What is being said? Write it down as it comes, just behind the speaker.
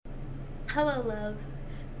Hello, loves.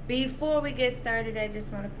 Before we get started, I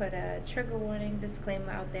just want to put a trigger warning disclaimer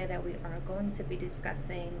out there that we are going to be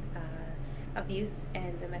discussing abuse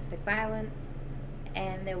and domestic violence,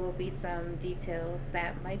 and there will be some details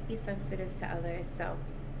that might be sensitive to others. So,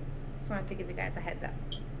 just wanted to give you guys a heads up.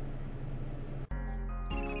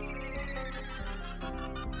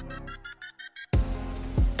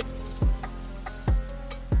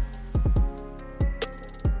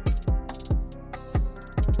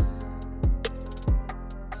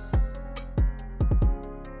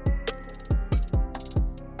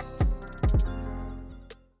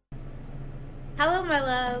 Hello, my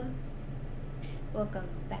loves. Welcome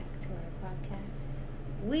back to our podcast.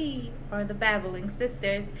 We are the Babbling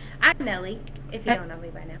Sisters. I'm Nellie, if you don't know me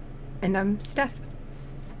by now. And I'm Steph.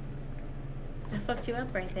 I fucked you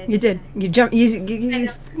up right there. You did. You jumped.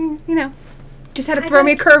 You know, just had to I throw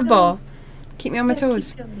me a gotta keep curveball. Keep me on my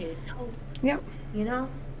toes. Keep you on your toes. Yep. You know,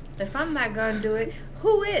 if I'm not gonna do it,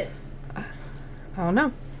 who is? I don't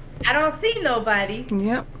know. I don't see nobody.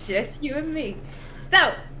 Yep. Just you and me.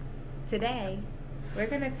 So, today, we're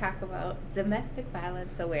gonna talk about domestic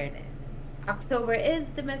violence awareness. October is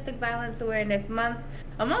Domestic Violence Awareness Month,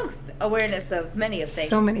 amongst awareness of many of things.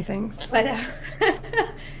 So many things.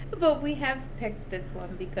 But we have picked this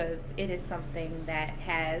one because it is something that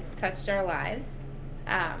has touched our lives.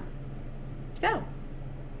 So,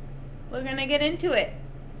 we're going to get into it.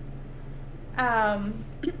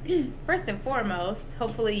 First and foremost,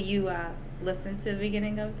 hopefully you listened to the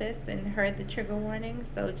beginning of this and heard the trigger warning.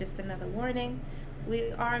 So, just another warning.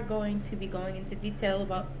 We are going to be going into detail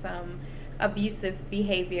about some abusive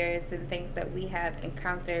behaviors and things that we have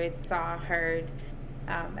encountered, saw, heard,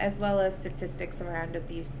 as well as statistics around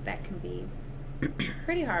abuse that can be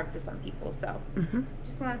pretty hard for some people. So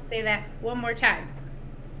just want to say that one more time.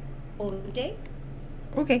 Okay.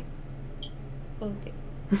 Okay. Okay.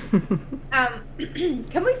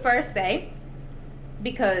 Can we first say,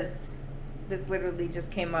 because this literally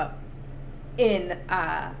just came up in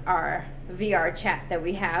our VR chat that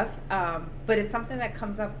we have, but it's something that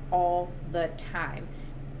comes up all the time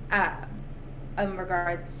in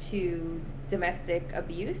regards to domestic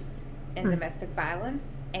abuse and domestic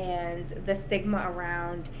violence and the stigma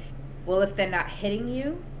around, well, if they're not hitting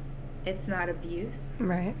you, it's not abuse.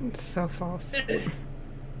 Right. It's so false.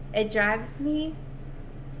 It drives me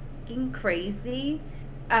fucking crazy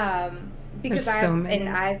because There's so many.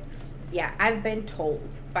 I've been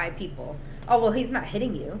told by people, oh, well, he's not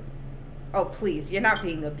hitting you. Oh, please, you're not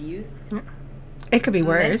being abused. It could be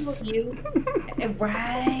worse. Mental abuse,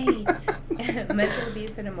 right. Mental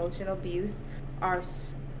abuse and emotional abuse are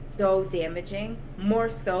so damaging, more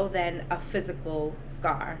so than a physical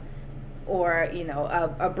scar or,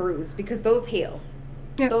 a bruise, because those heal.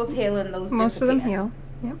 Yep. Those heal and those Most disappear. of them heal.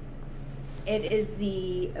 Yep. It is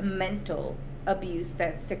the mental abuse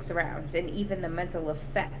that sticks around, and even the mental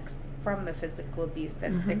effects from the physical abuse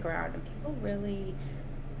that stick around. And people really,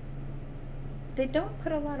 they don't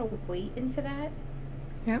put a lot of weight into that.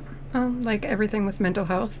 Yep. Like everything with mental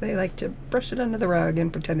health, they like to brush it under the rug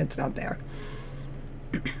and pretend it's not there.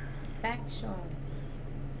 Factual.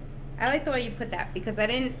 I like the way you put that, because I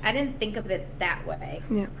didn't think of it that way.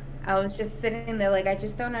 Yeah. I was just sitting there like, I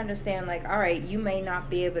just don't understand, like, all right, you may not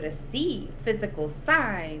be able to see physical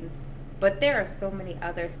signs, but there are so many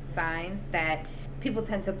other signs that people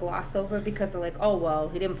tend to gloss over because they're like, oh, well,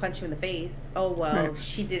 he didn't punch you in the face. Oh, well, Right.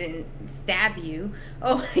 She didn't stab you.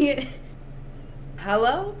 Oh,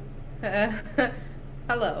 hello?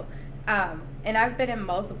 Hello. And I've been in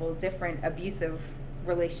multiple different abusive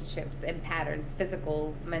relationships and patterns,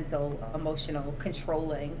 physical, mental, emotional,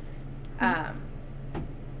 controlling.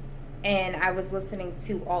 And I was listening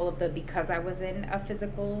to all of them because I was in a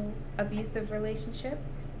physical abusive relationship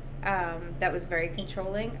that was very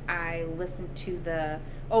controlling. I listened to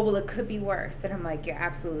oh, well, it could be worse. And I'm like, you're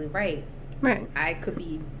absolutely right. Right. I could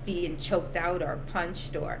be being choked out or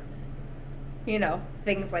punched or,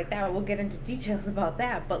 things like that. We'll get into details about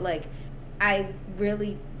that. But, like, I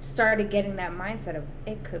really started getting that mindset of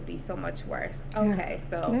it could be so much worse. Okay,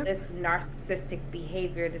 so this narcissistic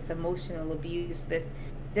behavior, this emotional abuse, this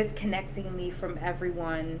disconnecting me from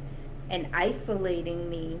everyone and isolating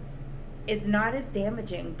me is not as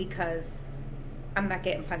damaging because I'm not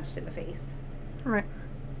getting punched in the face. Right.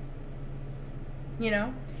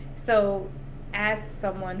 So as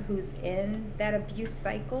someone who's in that abuse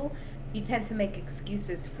cycle, you tend to make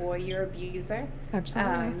excuses for your abuser.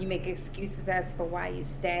 Absolutely. You make excuses as for why you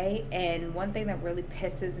stay. And one thing that really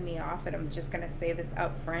pisses me off, and I'm just going to say this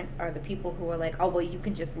up front, are the people who are like, oh, well, you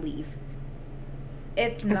can just leave.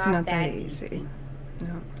 It's not that easy.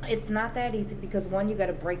 No. It's not that easy because one, you got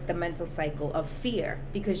to break the mental cycle of fear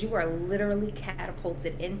because you are literally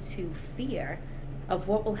catapulted into fear of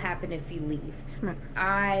what will happen if you leave. Right.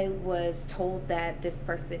 I was told that this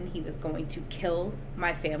person, he was going to kill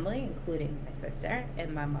my family, including my sister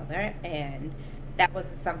and my mother, and that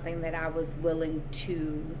wasn't something that I was willing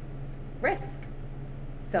to risk.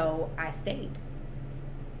 So I stayed.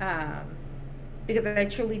 Um, because I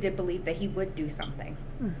truly did believe that he would do something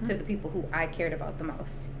to the people who I cared about the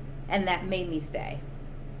most. And that made me stay.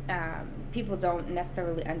 People don't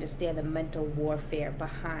necessarily understand the mental warfare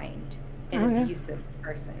behind an abusive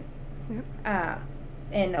person. Yep.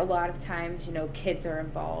 And a lot of times, you know, kids are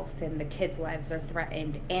involved and the kids' lives are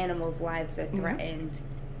threatened, animals' lives are threatened.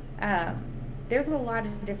 There's a lot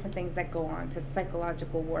of different things that go on to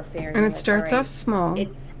psychological warfare. And it starts off small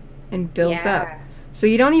and builds up. Yeah. So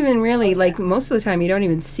you don't even really, like, most of the time, you don't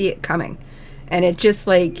even see it coming. And it just,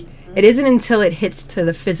 like, it isn't until it hits to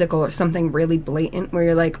the physical or something really blatant where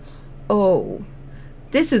you're like, oh,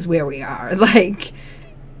 this is where we are. Like,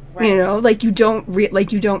 you know, like, you don't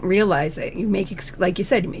realize it. You make, like you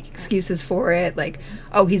said, you make excuses for it. Like,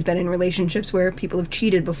 oh, he's been in relationships where people have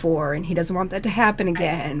cheated before and he doesn't want that to happen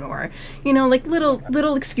again. Or, you know, like,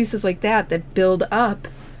 little excuses like that build up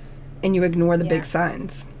and you ignore the big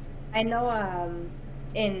signs. I know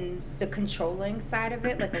in the controlling side of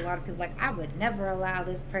it, like a lot of people like, I would never allow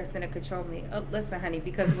this person to control me. Oh, listen, honey,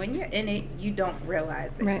 because when you're in it, you don't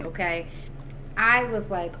realize it, okay? I was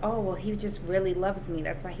like, oh, well, he just really loves me.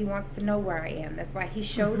 That's why he wants to know where I am. That's why he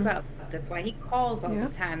shows up. That's why he calls all the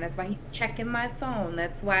time. That's why he's checking my phone.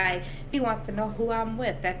 That's why he wants to know who I'm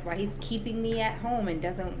with. That's why he's keeping me at home and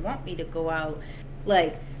doesn't want me to go out.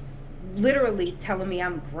 Like, literally telling me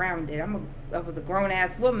I'm grounded. I was a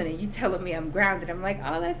grown-ass woman and you telling me I'm grounded. I'm like,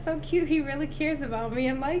 oh, that's so cute. He really cares about me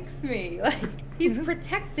and likes me. Like, he's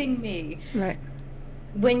protecting me. Right.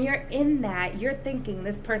 When you're in that, you're thinking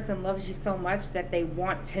this person loves you so much that they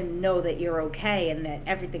want to know that you're okay and that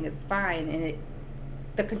everything is fine. And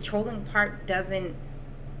the controlling part doesn't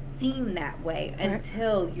seem that way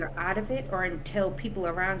until you're out of it or until people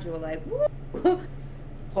around you are like, woo,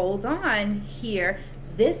 hold on here.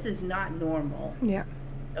 This is not normal. Yeah.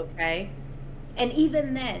 Okay? And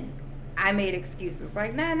even then, I made excuses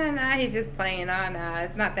like, nah, he's just playing on.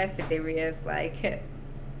 It's not that serious. Like,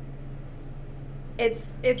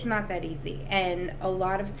 it's not that easy. And a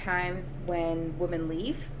lot of times when women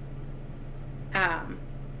leave,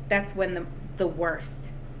 that's when the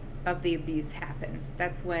worst of the abuse happens.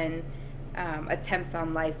 That's when attempts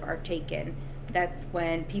on life are taken. That's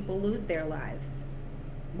when people lose their lives,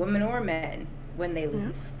 women or men, when they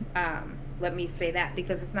leave. Let me say that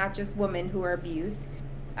because it's not just women who are abused.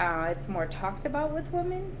 It's more talked about with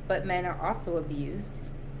women, but men are also abused.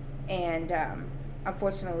 And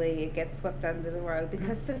unfortunately, it gets swept under the rug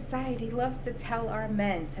because society loves to tell our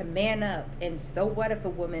men to man up. And so what if a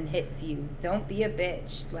woman hits you? Don't be a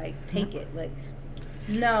bitch. Like, take it. Like,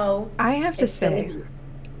 no. I have to say,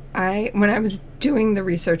 when I was doing the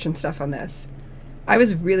research and stuff on this, I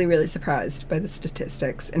was really, really surprised by the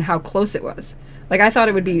statistics and how close it was. Like, I thought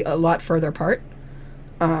it would be a lot further apart.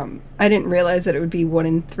 I didn't realize that it would be 1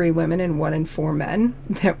 in 3 women and 1 in 4 men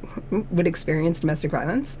that would experience domestic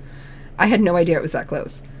violence. I had no idea it was that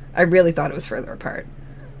close. I really thought it was further apart.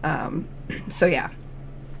 So yeah,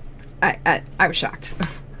 I was shocked.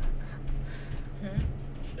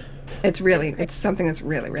 It's something that's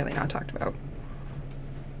really, really not talked about.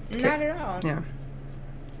 Not at all. Yeah.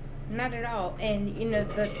 Not at all. And, you know,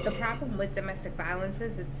 the problem with domestic violence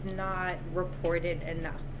is it's not reported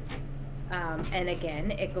enough. And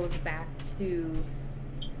again, it goes back to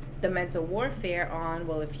the mental warfare on,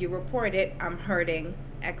 well, if you report it, I'm hurting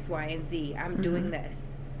X, Y, and Z. I'm doing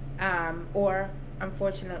this. Or,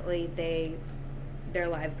 unfortunately, their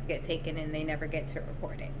lives get taken and they never get to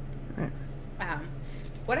report it. Right.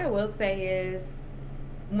 What I will say is,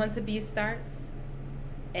 once abuse starts,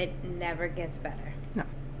 it never gets better. No.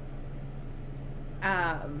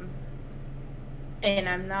 And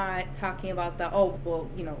I'm not talking about oh, well,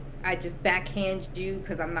 you know, I just backhand you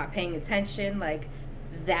because I'm not paying attention. Like,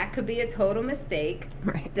 that could be a total mistake.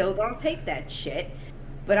 Right. Still don't take that shit.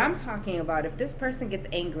 But I'm talking about if this person gets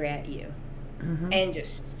angry at you and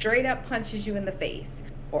just straight up punches you in the face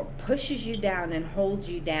or pushes you down and holds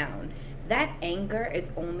you down, that anger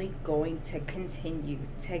is only going to continue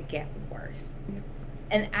to get worse. Yep.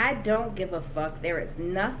 And I don't give a fuck. There is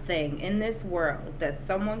nothing in this world that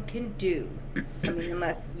someone can do, I mean,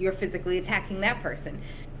 unless you're physically attacking that person.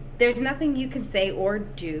 There's nothing you can say or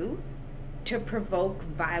do to provoke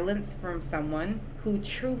violence from someone who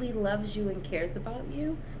truly loves you and cares about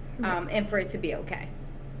you, and for it to be okay.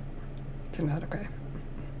 It's not okay.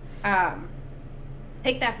 Um,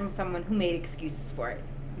 take that from someone who made excuses for it.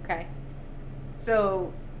 Okay.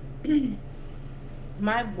 So,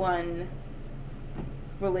 my one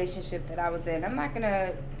relationship that I was in, I'm not going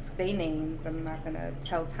to say names, I'm not going to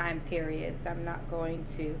tell time periods, I'm not going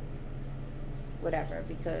to whatever,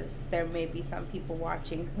 because there may be some people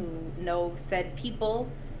watching who know said people,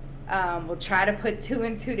 will try to put two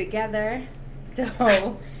and two together.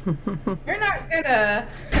 So we're not gonna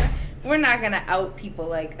we're not gonna out people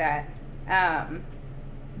like that.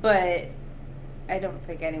 But I don't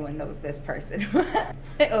think anyone knows this person.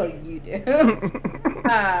 Oh, you do.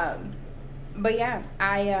 But yeah,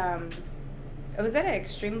 I was at an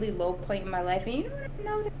extremely low point in my life, and you know what I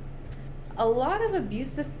noticed? A lot of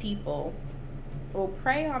abusive people will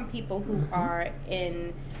prey on people who are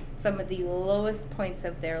in some of the lowest points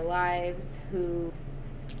of their lives, who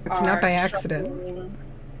It's not are by accident. struggling,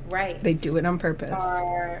 right? They do it on purpose.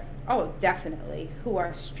 Are, oh, definitely, who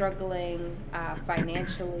are struggling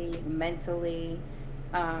financially, mentally,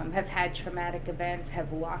 have had traumatic events,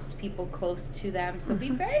 have lost people close to them. So be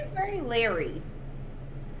very, very leery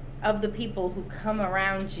of the people who come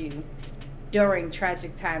around you during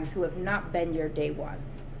tragic times who have not been your day one.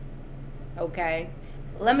 Okay?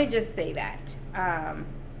 Let me just say that.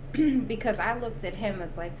 Because I looked at him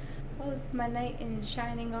as like, oh, it's my knight in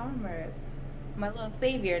shining armor. It's my little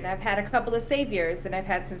savior. And I've had a couple of saviors, and I've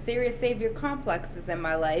had some serious savior complexes in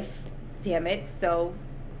my life. Damn it. So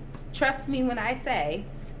trust me when I say,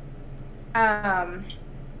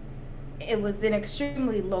 it was an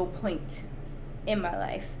extremely low point in my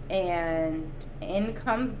life. And in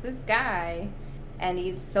comes this guy, and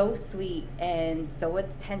he's so sweet and so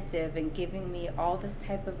attentive and giving me all this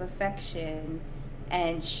type of affection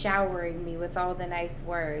and showering me with all the nice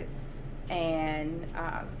words. And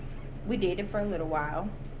we dated for a little while,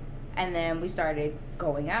 and then we started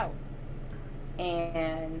going out.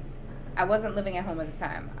 And I wasn't living at home at the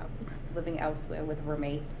time. I was living elsewhere with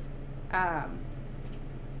roommates. And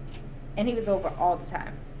he was over all the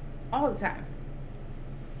time. All the time.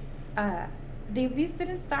 The abuse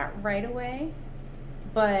didn't start right away,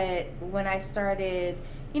 but when I started,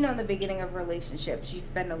 in the beginning of relationships, you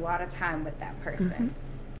spend a lot of time with that person.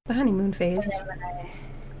 The honeymoon phase. And then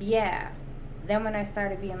yeah. Then when I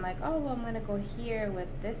started being like, oh, well, I'm going to go here with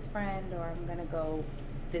this friend, or I'm going to go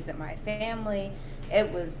visit my family, it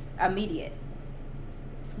was immediate.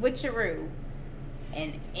 Switcheroo.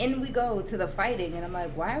 And in we go to the fighting, and I'm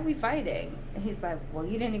like, why are we fighting? And he's like, well,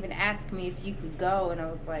 you didn't even ask me if you could go. And I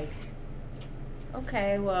was like,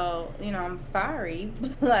 okay, well, I'm sorry.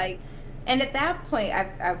 Like, and at that point,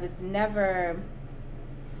 I was never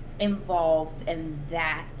involved in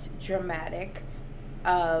that dramatic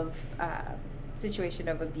of situation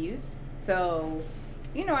of abuse. So,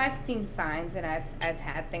 I've seen signs, and I've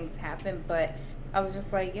had things happen, but I was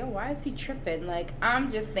just like, yo, why is he tripping? Like,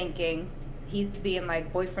 I'm just thinking he's being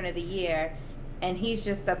like boyfriend of the year, and he's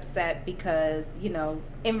just upset because,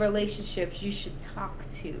 in relationships, you should talk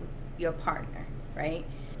to your partner, right?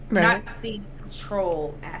 Right. Not see the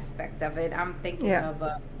control aspect of it. I'm thinking of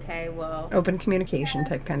okay, well, open communication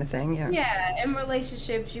type kind of thing. yeah, in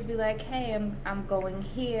relationships, you'd be like, hey, I'm going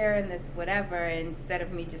here and this whatever, instead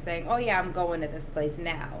of me just saying, oh yeah, I'm going to this place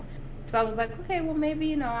now. So I was like, okay, well,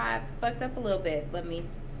 maybe, I fucked up a little bit. Let me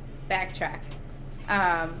backtrack.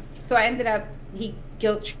 So I ended up, he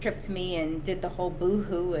guilt tripped me and did the whole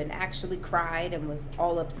boo-hoo and actually cried and was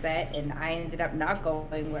all upset, and I ended up not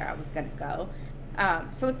going where I was going to go.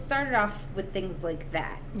 So it started off with things like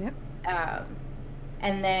that. Yep.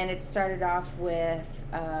 And then it started off with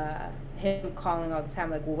him calling all the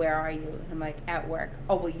time, like, well, where are you? And I'm like, at work.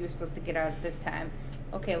 Oh, well, you were supposed to get out at this time.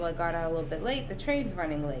 Okay, well, I got out a little bit late. The train's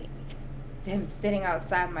running late. Him sitting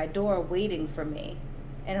outside my door waiting for me.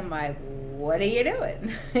 And I'm like, what are you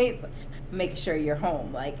doing? He's like, making sure you're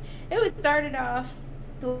home. Like, it was started off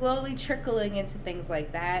slowly trickling into things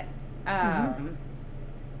like that. And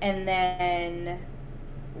then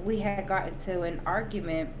we had gotten to an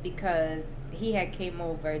argument because he had came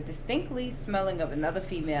over distinctly smelling of another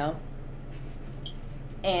female.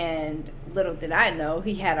 And little did I know,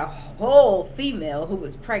 he had a whole female who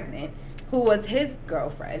was pregnant, who was his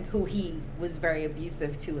girlfriend, who he was very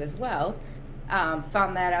abusive to as well.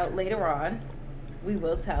 Found that out later on. We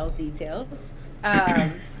will tell details.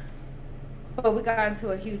 But we got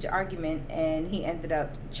into a huge argument, and he ended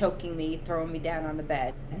up choking me, throwing me down on the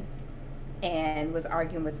bed, and was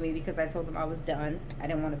arguing with me because I told him I was done. I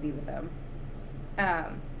didn't want to be with him.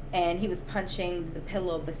 And he was punching the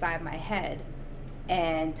pillow beside my head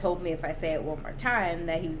and told me if I say it one more time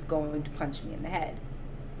that he was going to punch me in the head.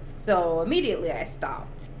 So immediately I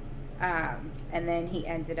stopped. And then he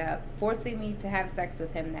ended up forcing me to have sex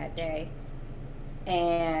with him that day.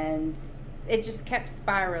 And it just kept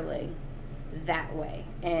spiraling that way.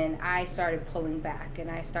 And I started pulling back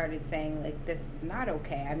and I started saying, like, this is not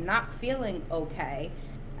okay. I'm not feeling okay.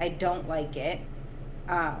 I don't like it.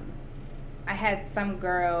 I had some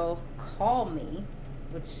girl call me,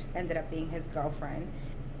 which ended up being his girlfriend,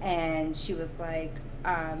 and she was like,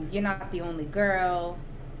 you're not the only girl.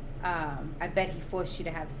 I bet he forced you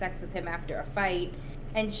to have sex with him after a fight.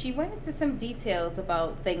 And she went into some details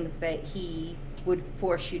about things that he would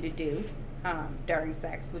force you to do during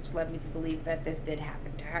sex, which led me to believe that this did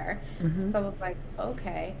happen to her. Mm-hmm. So I was like,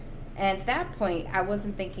 okay. And at that point, I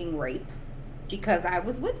wasn't thinking rape because I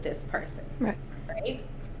was with this person, Right. right?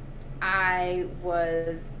 I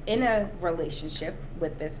was in a relationship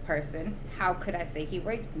with this person. How could I say he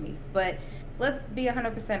raped me? But let's be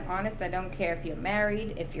 100% honest. I don't care if you're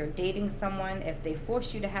married, if you're dating someone, if they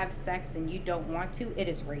force you to have sex and you don't want to, it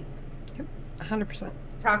is rape. Yep. 100%.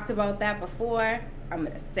 Talked about that before. I'm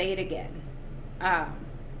going to say it again.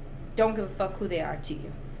 Don't give a fuck who they are to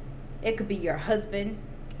you. It could be your husband.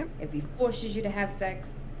 Yep. If he forces you to have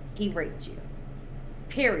sex, he raped you.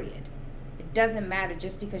 Period. It doesn't matter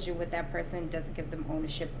just because you're with that person. It doesn't give them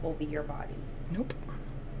ownership over your body. Nope.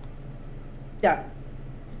 Done.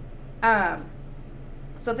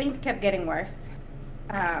 So things kept getting worse,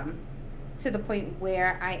 to the point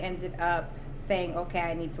where I ended up saying, okay,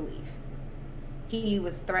 I need to leave. He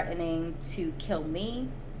was threatening to kill me,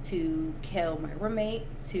 to kill my roommate,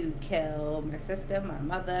 to kill my sister, my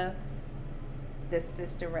mother, this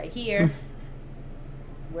sister right here,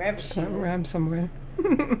 wherever she is. I'm somewhere.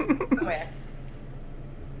 Somewhere.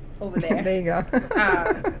 Over there. There you go.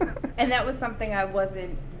 And that was something I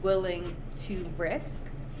wasn't willing to risk.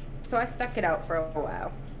 So I stuck it out for a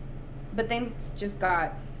while. But things just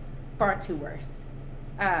got far too worse.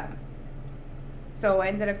 So I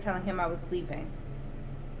ended up telling him I was leaving.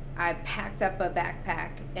 I packed up a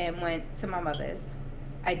backpack and went to my mother's.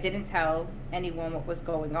 I didn't tell anyone what was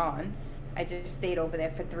going on. I just stayed over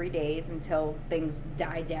there for 3 days until things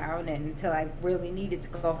died down and until I really needed to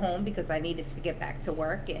go home because I needed to get back to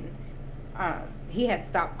work. And he had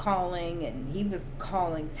stopped calling and he was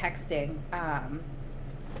calling, texting.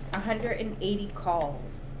 180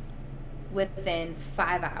 calls within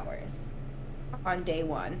 5 hours on day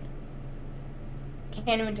one.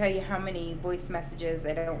 Can't even tell you how many voice messages.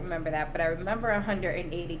 I don't remember that, but I remember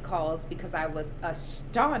 180 calls because I was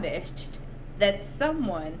astonished that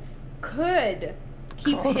someone could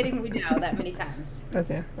keep hitting me down that many times.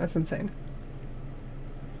 That's insane.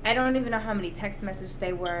 I don't even know how many text messages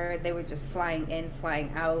they were. They were just flying in,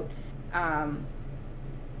 flying out.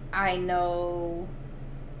 I know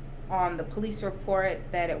on the police report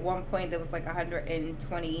that at one point there was like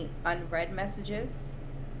 120 unread messages.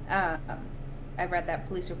 I read that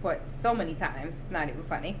police report so many times, not even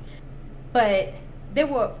funny. But there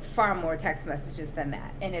were far more text messages than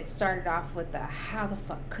that. And it started off with the, how the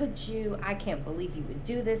fuck could you? I can't believe you would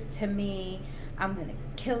do this to me. I'm going to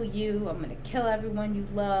kill you. I'm going to kill everyone you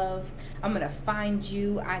love. I'm going to find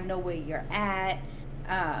you. I know where you're at.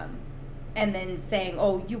 And then saying,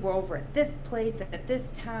 oh, you were over at this place at this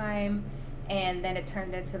time. And then it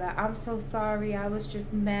turned into the, I'm so sorry, I was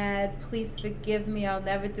just mad. Please forgive me. I'll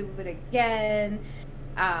never do it again.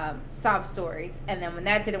 Sob stories. And then when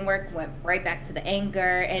that didn't work, went right back to the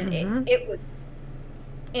anger. And it was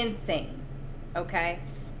insane. Okay?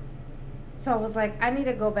 So I was like, I need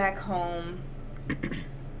to go back home.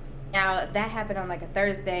 Now, that happened on like a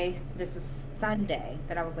Thursday. This was Sunday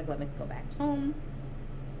that I was like, let me go back home.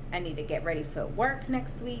 I need to get ready for work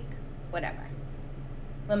next week. Whatever.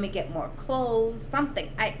 Let me get more clothes, something.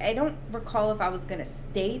 I don't recall if I was going to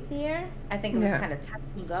stay there. I think it was kind of touch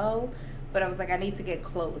and go. But I was like, I need to get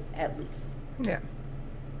clothes at least. Yeah.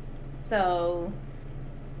 So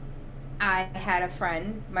I had a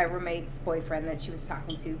friend, my roommate's boyfriend that she was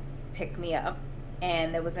talking to, pick me up.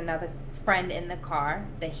 And there was another friend in the car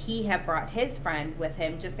that he had brought his friend with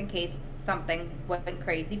him just in case something went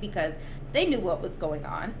crazy because they knew what was going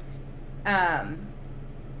on.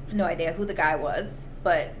 No idea who the guy was,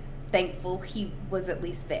 but thankful he was at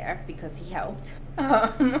least there because he helped.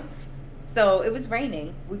 So it was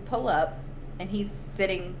raining. We pull up and he's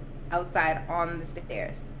sitting outside on the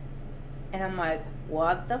stairs. And I'm like,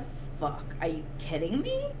 what the fuck? Are you kidding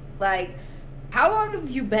me? Like, how long have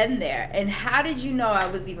you been there? And how did you know I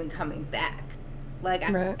was even coming back? Like,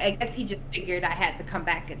 Right. I guess he just figured I had to come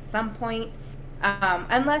back at some point.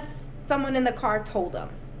 Unless someone in the car told him.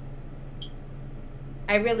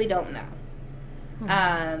 I really don't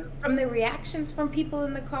know. From the reactions from people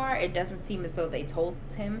in the car, it doesn't seem as though they told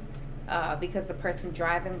him. because the person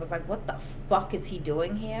driving was like, what the fuck is he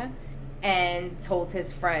doing here? And told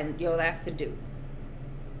his friend, yo, that's the dude.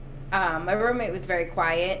 My roommate was very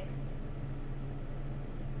quiet.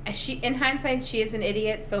 In hindsight, she is an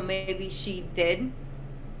idiot, so maybe she did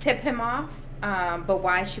tip him off. But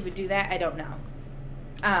why she would do that, I don't know.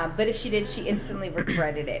 But if she did, she instantly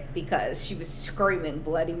regretted it because she was screaming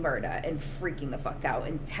bloody murder and freaking the fuck out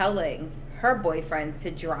and telling her boyfriend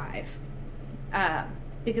to drive.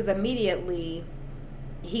 Because immediately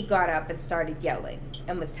he got up and started yelling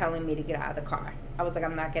and was telling me to get out of the car. I was like,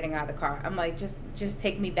 I'm not getting out of the car. I'm like, just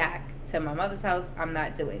take me back to my mother's house. I'm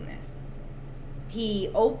not doing this. He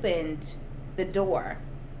opened the door,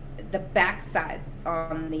 the back side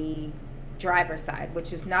on the driver's side,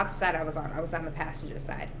 which is not the side I was on. I was on the passenger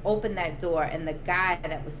side. Opened that door, and the guy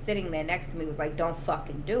that was sitting there next to me was like, don't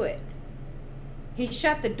fucking do it. He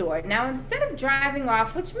shut the door. Now, instead of driving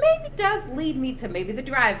off, which maybe does lead me to maybe the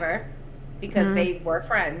driver, because they were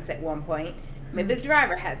friends at one point, maybe the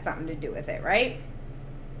driver had something to do with it, right?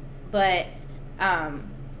 But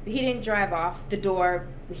he didn't drive off the door.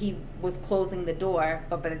 He was closing the door,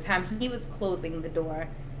 but by the time he was closing the door,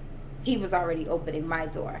 he was already opening my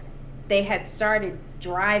door. They had started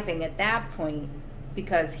driving at that point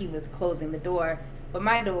because he was closing the door, but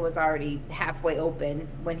my door was already halfway open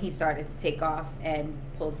when he started to take off and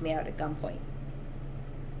pulled me out at gunpoint.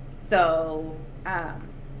 So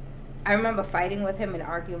I remember fighting with him and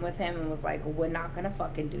arguing with him and was like, we're not gonna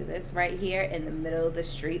fucking do this right here in the middle of the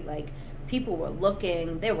street. Like, people were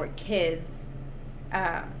looking, there were kids.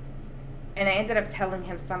 And I ended up telling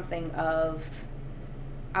him something of,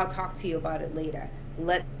 I'll talk to you about it later.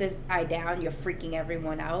 Let this die down. You're freaking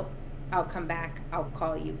everyone out. I'll come back. I'll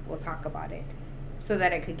call you. We'll talk about it. So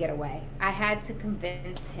that I could get away. I had to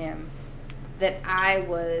convince him that I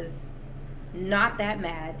was not that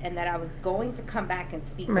mad and that I was going to come back and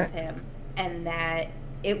speak with him, and that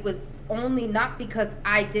it was only not because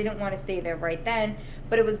I didn't want to stay there right then,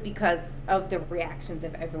 but it was because of the reactions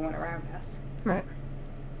of everyone around us. Right.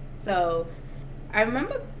 So I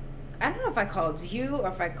remember, I don't know if I called you or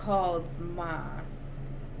if I called Ma,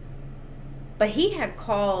 but he had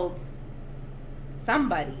called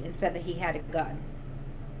somebody and said that he had a gun.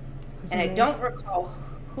 And I don't recall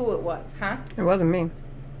who it was, huh? It wasn't me.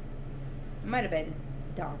 It might have been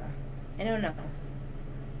Donna. I don't know.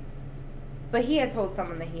 But he had told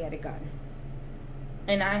someone that he had a gun.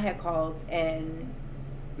 And I had called, and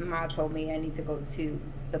Ma told me I need to go to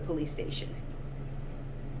the police station.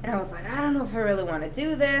 And I was like, I don't know if I really want to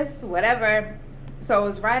do this, whatever. So I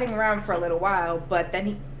was riding around for a little while, but then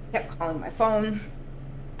he kept calling my phone.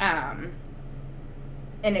 And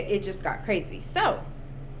it just got crazy. So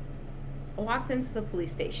I walked into the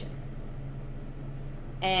police station.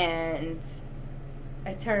 And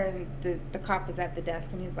I turned, the cop was at the desk,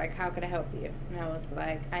 and he's like, how can I help you? And I was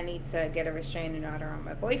like, I need to get a restraining order on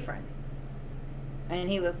my boyfriend. And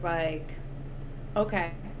he was like,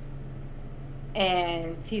 okay.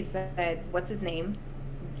 And he said, what's his name?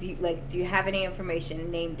 Do you have any information,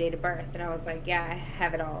 name, date of birth? And I was like, yeah, I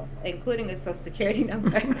have it all, including his social security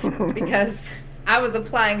number, because I was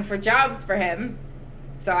applying for jobs for him.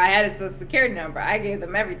 So I had his social security number. I gave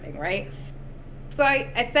them everything, right? So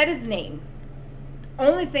I said his name.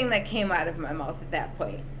 Only thing that came out of my mouth at that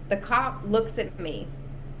point. The cop looks at me,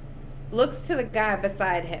 looks to the guy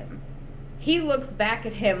beside him. He looks back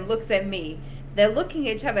at him, looks at me. They're looking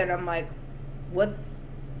at each other, and I'm like, what's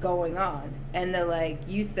going on? And they're like,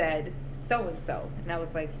 you said so-and-so. And I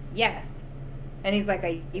was like, yes. And he's like,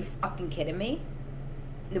 are you fucking kidding me?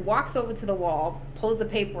 And he walks over to the wall, pulls the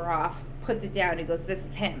paper off, puts it down. He goes, this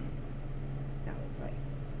is him. And I was like,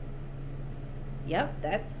 yep,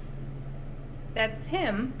 that's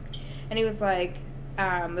him. And he was like,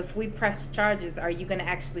 if we press charges, are you going to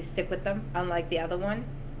actually stick with them, unlike the other one?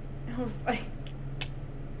 And I was like,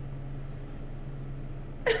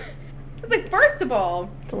 first of all,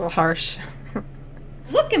 it's a little harsh.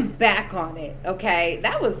 Looking back on it, okay,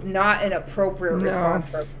 that was not an appropriate response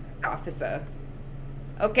for a police officer.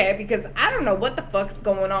 Okay, because I don't know what the fuck's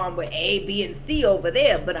going on with A, B, and C over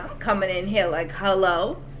there, but I'm coming in here like,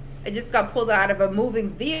 hello? I just got pulled out of a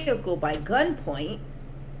moving vehicle by gunpoint.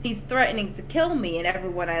 He's threatening to kill me and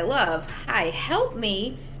everyone I love. Hi, help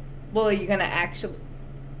me. Well, you're gonna actually...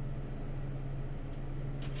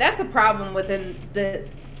 That's a problem within the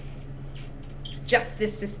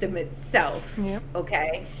justice system itself,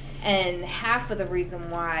 okay? And half of the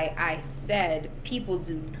reason why I said people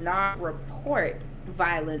do not report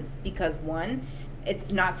violence, because one,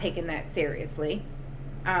 it's not taken that seriously.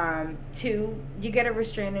 Two, you get a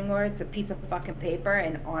restraining order, it's a piece of fucking paper,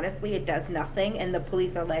 and honestly, it does nothing. And the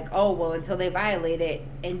police are like, oh, well, until they violate it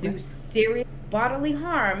and do serious bodily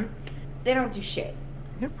harm, they don't do shit.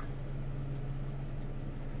 Yep.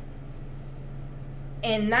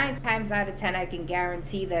 And 9 times out of 10, I can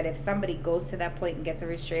guarantee that if somebody goes to that point and gets a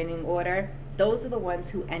restraining order, those are the ones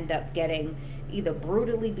who end up getting either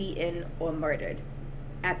brutally beaten or murdered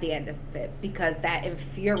at the end of it, because that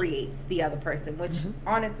infuriates the other person, which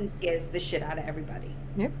honestly scares the shit out of everybody.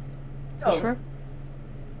 Yep. So, Sure.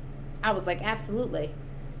 I was like, absolutely.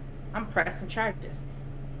 I'm pressing charges.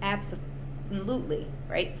 Absolutely.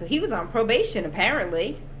 Right? So he was on probation,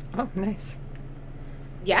 apparently. Oh, nice.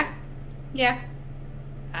 Yeah. Yeah.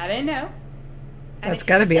 I didn't know. That's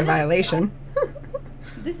got to be a violation.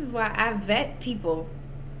 This is why I vet people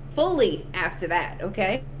fully after that,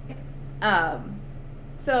 okay?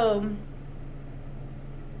 So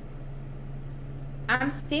I'm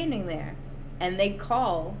standing there and they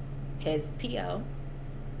call his PO,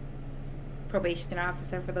 probation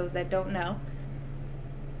officer, for those that don't know.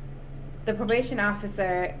 The probation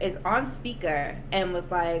officer is on speaker and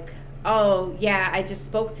was like, oh, yeah, I just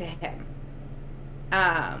spoke to him.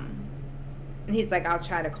 And he's like, I'll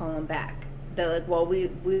try to call him back. They're like, well,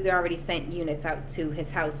 we already sent units out to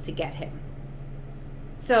his house to get him.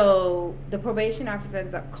 So the probation officer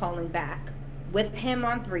ends up calling back with him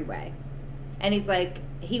on three-way. And he's like,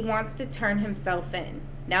 he wants to turn himself in.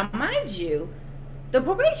 Now, mind you, the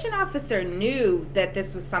probation officer knew that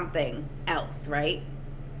this was something else, right?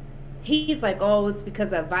 He's like, oh, it's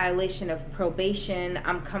because of violation of probation.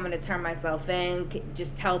 I'm coming to turn myself in.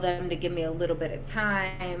 Just tell them to give me a little bit of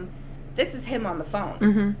time. This is him on the phone.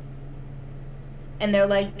 Mm-hmm. And they're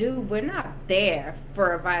like, dude, we're not there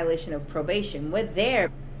for a violation of probation. We're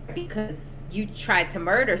there because you tried to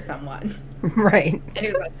murder someone. Right. And he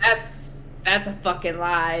was like, that's a fucking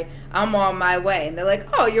lie. I'm on my way. And they're like,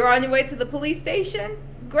 oh, you're on your way to the police station?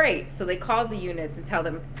 Great. So they call the units and tell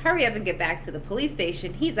them, hurry up and get back to the police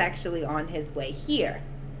station. He's actually on his way here.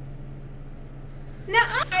 Now,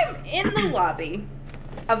 I'm in the lobby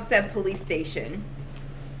of said police station.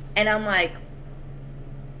 And I'm like,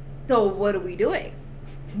 so what are we doing?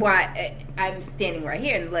 Why? I'm standing right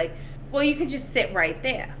here. And like, well, you can just sit right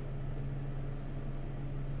there.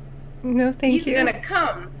 No, thank you. He's gonna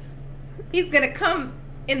come. He's gonna come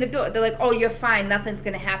in the door. They're like, oh, you're fine. Nothing's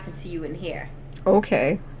gonna happen to you in here.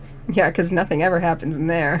 Okay. Yeah, because nothing ever happens in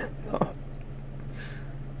there.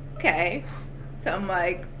 Okay. So I'm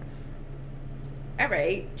like, all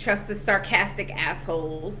right, trust the sarcastic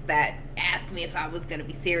assholes that asked me if I was gonna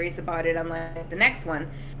be serious about it, unlike the next one.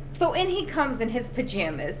 So in he comes in his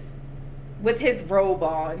pajamas with his robe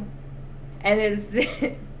on and his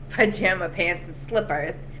pajama pants and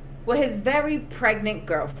slippers with his very pregnant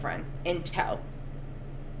girlfriend in tow.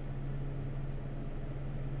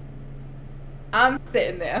 I'm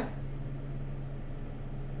sitting there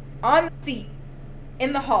on the seat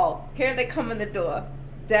in the hall. Here they come in the door.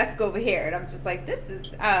 Desk over here. And I'm just like, this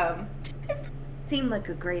doesn't seem like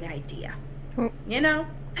a great idea. You know?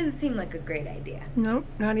 Doesn't seem like a great idea. Nope,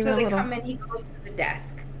 not even so a they little. come in, he goes to the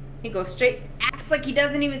desk. He goes straight, acts like he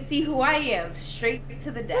doesn't even see who I am, straight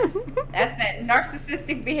to the desk. That's that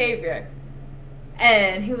narcissistic behavior.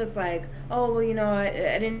 And he was like, oh, well, you know, I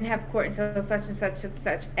didn't have court until such and such and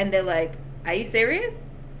such. And they're like, are you serious?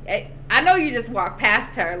 I know you just walked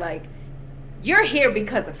past her. Like, you're here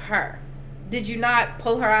because of her. Did you not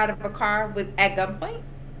pull her out of a car at gunpoint?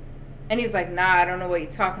 And he's like, nah, I don't know what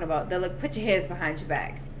you're talking about. They're like, put your hands behind your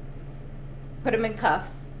back. Put them in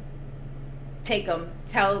cuffs. Take them.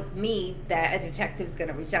 Tell me that a detective's going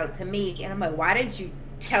to reach out to me. And I'm like, why didn't you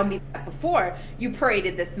tell me that before you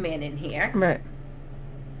paraded this man in here? Right.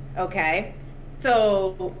 Okay.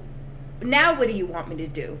 So now what do you want me to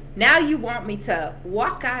do? Now you want me to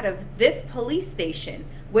walk out of this police station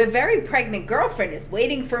where very pregnant girlfriend is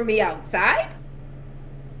waiting for me outside?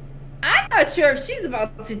 I'm not sure if she's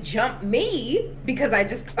about to jump me because I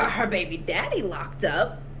just got her baby daddy locked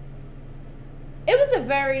up. It was a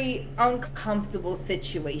very uncomfortable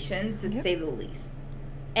situation, to say the least.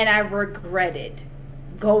 And I regretted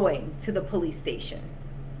going to the police station.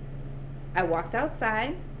 I walked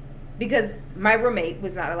outside because my roommate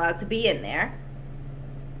was not allowed to be in there.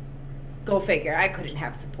 Go figure, I couldn't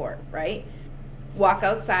have support, right? Walk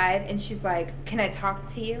outside and she's like, can I talk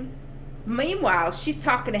to you? Meanwhile, she's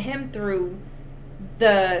talking to him through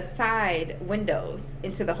the side windows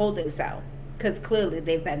into the holding cell because clearly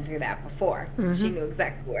they've been through that before. Mm-hmm. She knew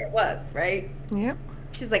exactly where it was, right? Yep.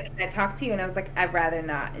 She's like, can I talk to you? And I was like, I'd rather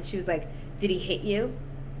not. And she was like, did he hit you?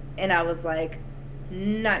 And I was like,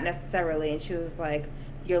 not necessarily. And she was like,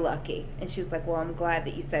 you're lucky. And she was like, well, I'm glad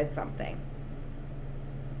that you said something.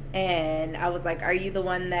 And I was like, are you the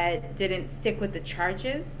one that didn't stick with the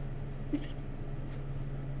charges?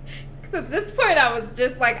 Because at this point, I was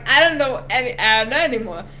just like, I don't know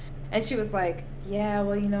anymore. And she was like, yeah,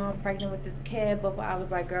 well, I'm pregnant with this kid. But I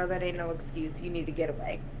was like, girl, that ain't no excuse. You need to get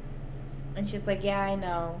away. And she's like, yeah, I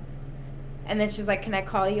know. And then she's like, can I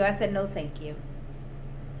call you? I said, no, thank you.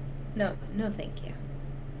 No, thank you.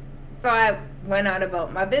 So I went on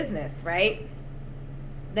about my business, right?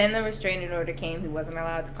 Then the restraining order came. He wasn't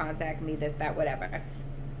allowed to contact me, this, that, whatever.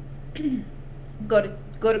 Go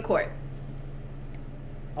to court.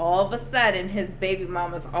 All of a sudden, his baby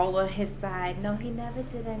mama's all on his side. No, he never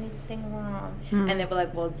did anything wrong. And they were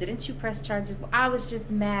like, well, didn't you press charges? Well, I was just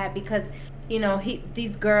mad because,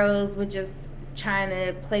 these girls were just trying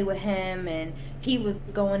to play with him, and he was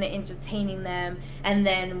going and entertaining them. And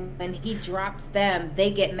then when he drops them, they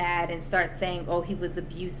get mad and start saying, oh, he was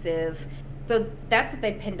abusive. So that's what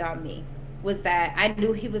they pinned on me, was that I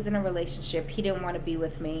knew he was in a relationship. He didn't want to be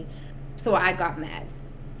with me. So I got mad.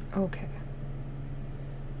 Okay.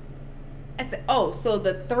 I said, oh, so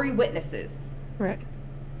the 3 witnesses. Right.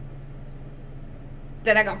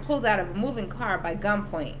 That I got pulled out of a moving car by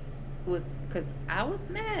gunpoint was because I was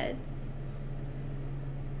mad.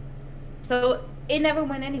 So it never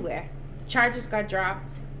went anywhere. The charges got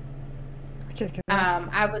dropped. Ridiculous.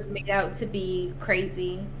 I was made out to be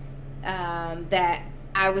crazy. That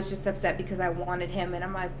I was just upset because I wanted him. And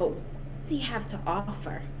I'm like, but what does he have to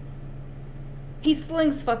offer? He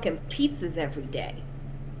slings fucking pizzas every day.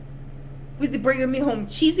 Was he bringing me home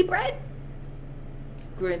cheesy bread?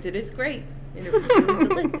 Granted, it's great. And it was really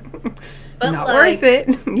delicious. But not worth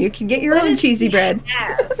it. You can get your own cheesy bread.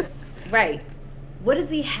 Right. What does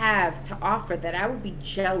he have to offer that I would be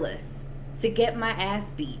jealous to get my ass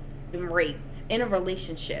beat and raped in a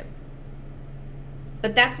relationship?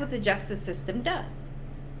 But that's what the justice system does.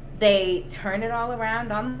 They turn it all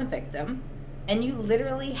around on the victim, and you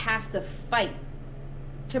literally have to fight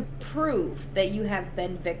to prove that you have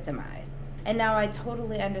been victimized. And now I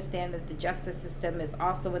totally understand that the justice system is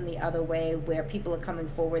also in the other way, where people are coming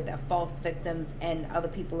forward that false victims and other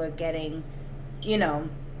people are getting,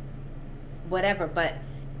 whatever, but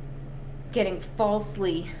getting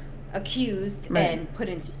falsely accused and put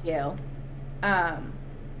into jail. But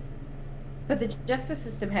the justice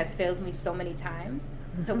system has failed me so many times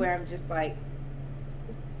to where I'm just like,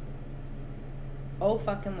 oh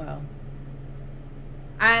fucking well.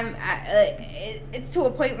 It's to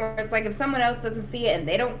a point where it's like, if someone else doesn't see it and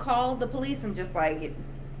they don't call the police, I'm just like,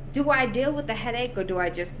 do I deal with the headache or do I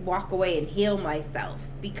just walk away and heal myself?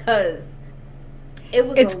 Because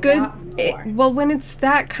it's good. Lot more. Well, when it's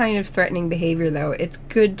that kind of threatening behavior, though, it's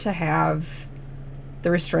good to have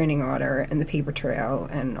the restraining order and the paper trail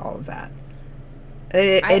and all of that.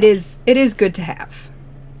 It is good to have.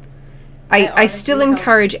 I still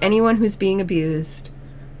encourage anyone who's being abused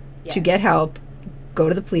to get help. Go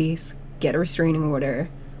to the police, get a restraining order.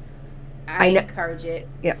 I encourage it.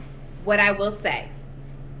 Yeah. What I will say,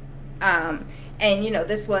 and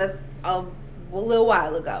this was a little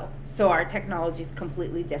while ago, so our technology is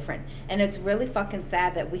completely different, and it's really fucking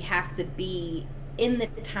sad that we have to be in the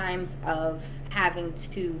times of having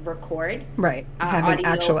to record, right? Having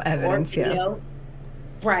actual evidence, video,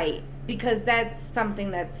 right? Because that's something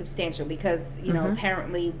that's substantial, because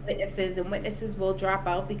apparently witnesses will drop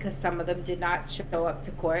out because some of them did not show up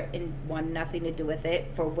to court and want nothing to do with it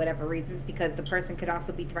for whatever reasons, because the person could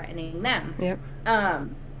also be threatening them. Yep.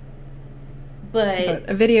 But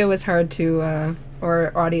a video is hard to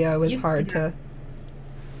or audio is hard to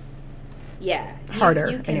harder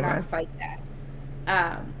you cannot anyway. Fight that.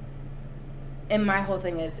 And my whole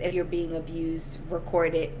thing is, if you're being abused,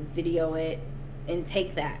 record it, video it, and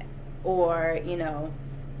take that. Or,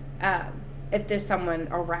 if there's someone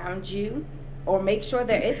around you, or make sure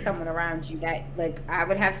there is someone around you that, like, I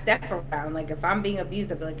would have Steph around. Like, if I'm being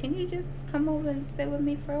abused, I'd be like, can you just come over and sit with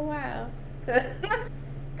me for a while?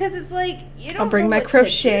 Because it's like, you don't I'll bring know my what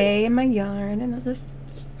crochet and my yarn, and I'll just...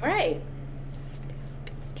 Right.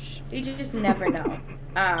 You just never know.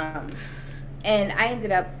 And I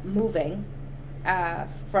ended up moving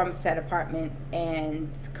from said apartment and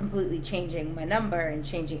completely changing my number and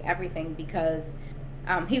changing everything, because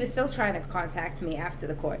he was still trying to contact me after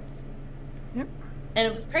the courts. Yep. And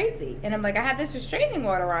it was crazy. And I'm like, I had this restraining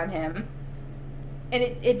order on him, and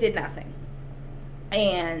it did nothing.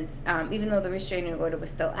 And even though the restraining order was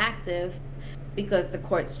still active, because the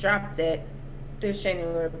courts dropped it, the restraining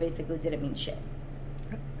order basically didn't mean shit.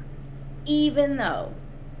 Even though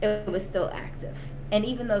it was still active. And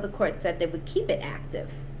even though the court said they would keep it active,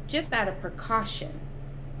 just out of precaution.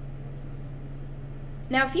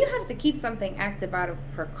 Now, if you have to keep something active out of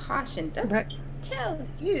precaution, doesn't Right. tell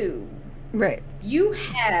you Right. you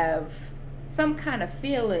have some kind of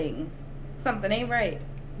feeling something ain't right.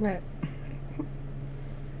 Right.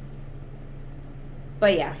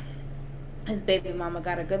 But yeah, his baby mama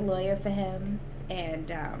got a good lawyer for him.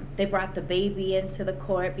 And they brought the baby into the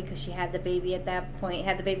court because she had the baby at that point,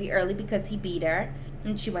 had the baby early because he beat her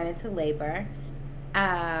and she went into labor.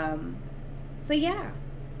 So yeah,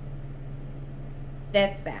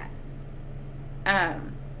 that's that.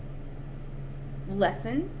 Um,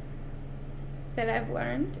 Lessons that I've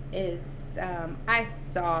learned is I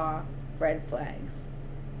saw red flags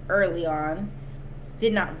early on,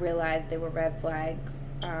 did not realize they were red flags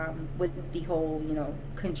with the whole,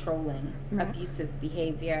 controlling, Right. abusive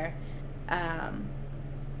behavior, um,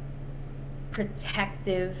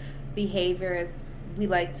 protective behavior, as we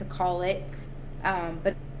like to call it,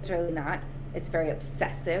 but it's really not. It's very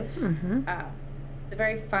obsessive. Mm-hmm. It's a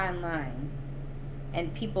very fine line,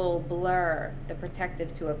 and people blur the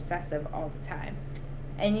protective to obsessive all the time.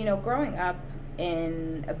 And growing up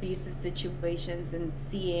in abusive situations and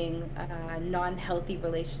seeing non-healthy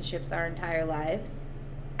relationships our entire lives,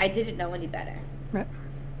 I didn't know any better. Right.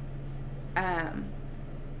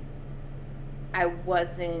 I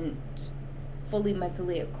wasn't fully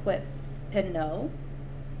mentally equipped to know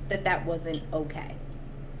that that wasn't okay.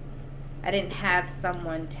 I didn't have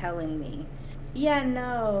someone telling me, yeah,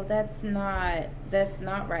 no, that's not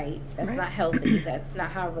right. That's Right. not healthy. That's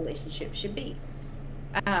not how a relationship should be.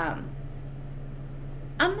 Um,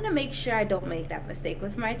 I'm gonna make sure I don't make that mistake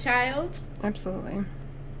with my child. Absolutely.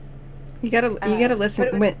 You gotta listen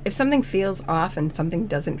but it when if something feels off and something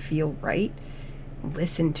doesn't feel right.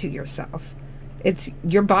 Listen to yourself. It's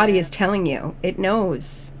your body Yeah. is telling you. It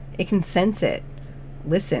knows. It can sense it.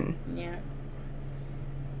 Listen. Yeah.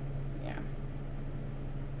 Yeah.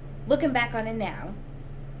 Looking back on it now,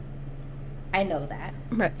 I know that.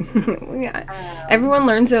 Right. Yeah. Um, Everyone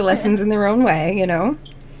learns their lessons in their own way.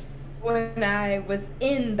 when I was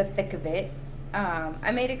in the thick of it,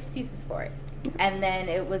 I made excuses for it. And then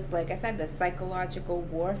it was, like I said, the psychological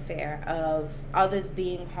warfare of others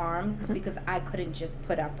being harmed because I couldn't just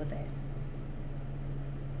put up with it.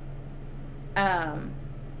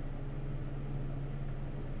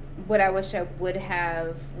 What I wish I would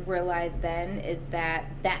have realized then is that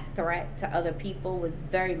that threat to other people was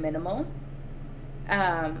very minimal.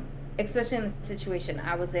 Especially in the situation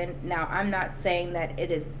I was in. Now, I'm not saying that it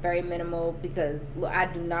is very minimal because I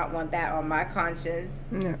do not want that on my conscience.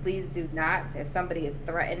 No. Please do not. If somebody is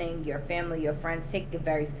threatening your family, your friends, take it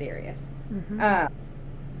very serious. Mm-hmm.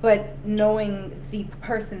 But knowing the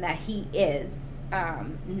person that he is,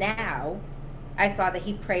 now I saw that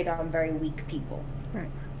he preyed on very weak people. Right.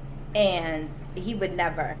 And he would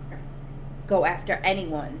never go after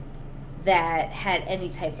anyone that had any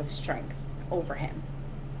type of strength over him.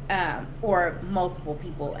 Or multiple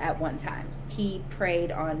people at one time. He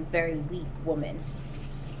preyed on very weak women.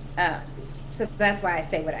 So that's why I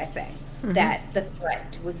say what I say, that the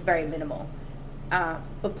threat was very minimal.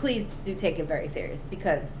 But please do take it very serious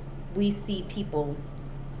because we see people,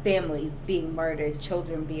 families being murdered,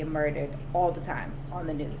 children being murdered all the time on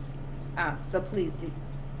the news. So please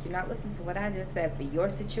do not listen to what I just said for your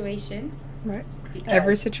situation. Right. Because,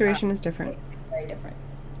 Every situation is different. Very different.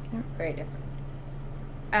 Yeah. Very different.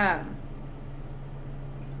 I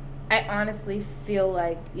honestly feel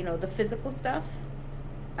like, the physical stuff,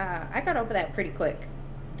 I got over that pretty quick.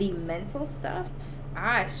 The mental stuff,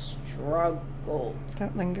 I struggled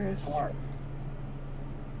That lingers. hard.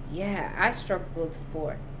 Yeah, I struggled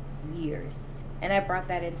for years. And I brought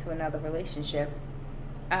that into another relationship,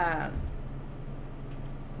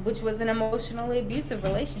 which was an emotionally abusive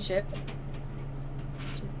relationship.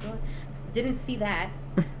 Didn't see that.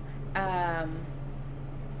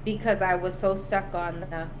 Because I was so stuck on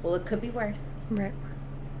well, it could be worse. Right.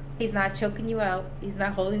 He's not choking you out. He's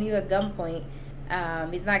not holding you at gunpoint.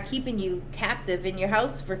 He's not keeping you captive in your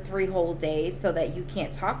house for 3 whole days so that you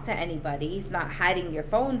can't talk to anybody. He's not hiding your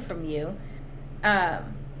phone from you,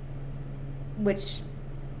 which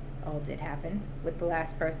all did happen with the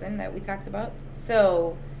last person that we talked about.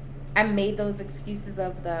 So I made those excuses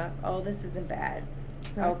of this isn't bad.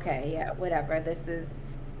 Right. Okay, yeah, whatever.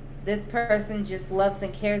 This person just loves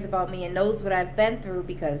and cares about me and knows what I've been through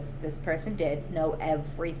because this person did know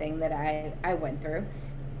everything that I went through.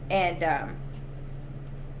 And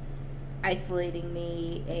isolating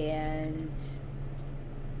me and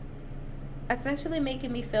essentially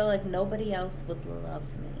making me feel like nobody else would love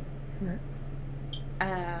me.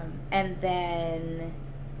 Right. And then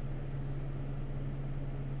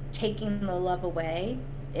taking the love away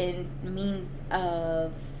in means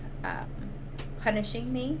of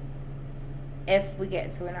punishing me if we get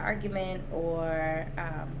into an argument or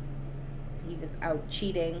he was out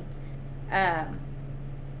cheating.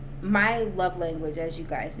 My love language, as you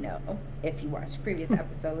guys know, if you watched previous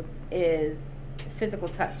episodes, is physical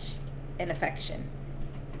touch and affection.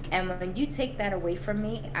 And when you take that away from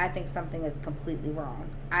me, I think something is completely wrong.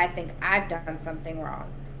 I think I've done something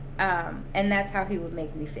wrong. And that's how he would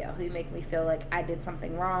make me feel. He would make me feel like I did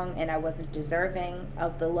something wrong and I wasn't deserving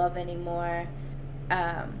of the love anymore.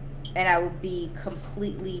 And I would be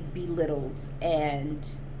completely belittled and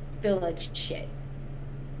feel like shit.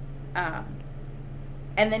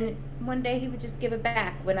 And then one day he would just give it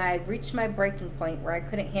back. When I reached my breaking point where I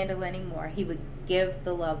couldn't handle anymore, he would give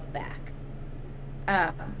the love back.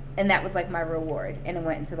 And that was like my reward. And it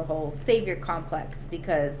went into the whole savior complex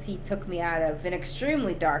because he took me out of an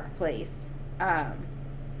extremely dark place,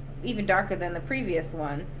 even darker than the previous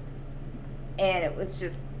one. And it was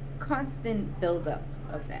just constant buildup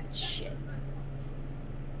of that shit.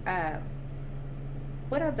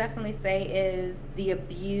 What I'll definitely say is the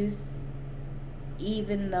abuse,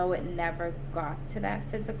 even though it never got to that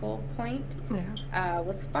physical point,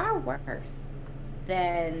 was far worse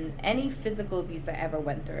than any physical abuse I ever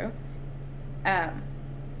went through.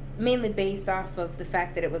 Mainly based off of the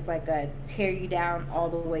fact that it was like a tear you down all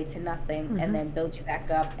the way to nothing and then build you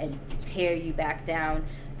back up and tear you back down.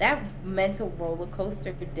 That mental roller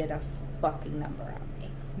coaster did a fucking number on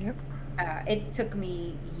me. Yep. It took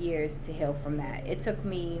me years to heal from that. It took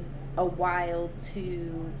me a while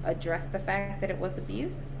to address the fact that it was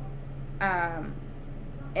abuse. And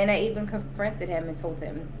I even confronted him and told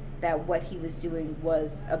him that what he was doing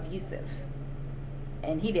was abusive.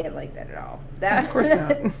 And he didn't like that at all. That, of course not.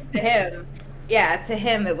 to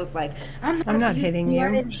him it was like, I'm not hitting you.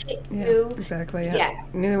 I didn't hit you. Exactly. Yeah.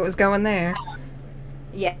 Knew it was going there.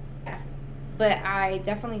 Yeah. But I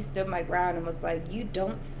definitely stood my ground and was like, you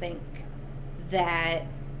don't think that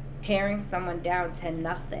tearing someone down to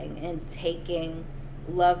nothing and taking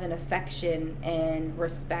love and affection and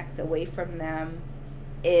respect away from them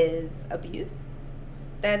is abuse?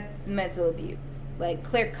 That's mental abuse, like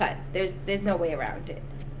clear cut. There's no way around it.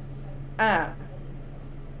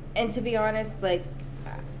 And to be honest, like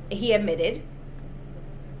he admitted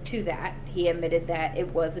to that. He admitted that it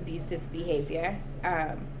was abusive behavior.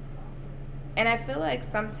 And I feel like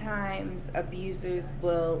sometimes abusers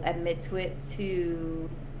will admit to it to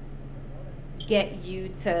get you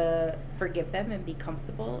to forgive them and be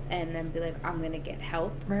comfortable and then be like, I'm going to get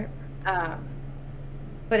help. Right.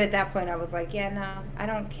 But at that point I was like, yeah, no, I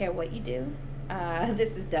don't care what you do.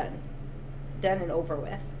 This is done and over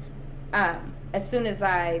with. As soon as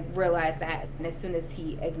I realized that and as soon as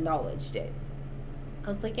he acknowledged it, I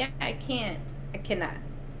was like, yeah, I cannot,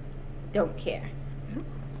 don't care.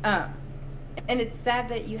 And it's sad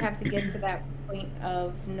that you have to get to that point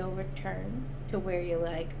of no return to where you're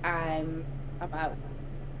like, I'm out.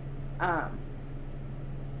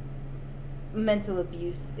 Mental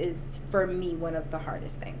abuse is, for me, one of the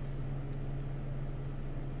hardest things,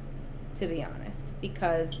 to be honest,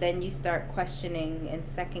 because then you start questioning and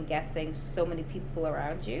second guessing so many people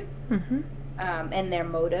around you, and their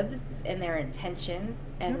motives and their intentions.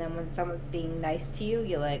 And then when someone's being nice to you,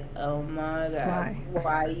 you're like, oh my God,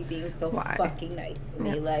 why are you being so fucking nice to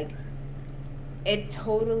me? Like, it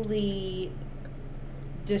totally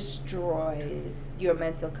destroys your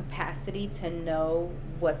mental capacity to know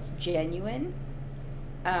what's genuine,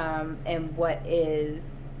 and what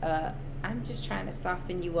is I'm just trying to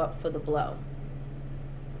soften you up for the blow.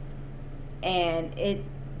 And it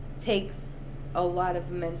takes a lot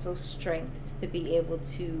of mental strength to be able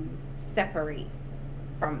to separate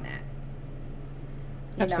from that.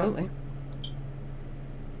 Absolutely.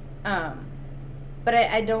 But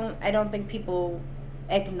I don't think people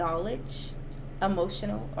acknowledge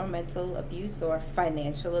emotional or mental abuse or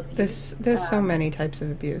financial abuse. There's so many types of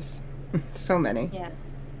abuse. So many. Yeah.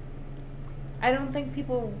 I don't think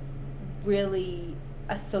people really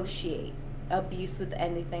associate abuse with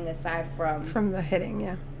anything aside from the hitting,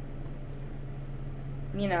 yeah.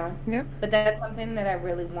 Yep. But that's something that I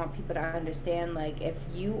really want people to understand. Like, if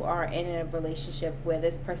you are in a relationship where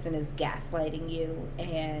this person is gaslighting you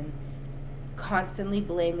and constantly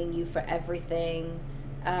blaming you for everything,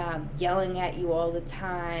 yelling at you all the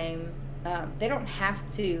time, they don't have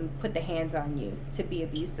to put the hands on you to be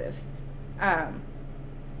abusive.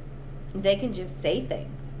 They can just say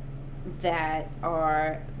things that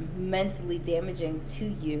are mentally damaging to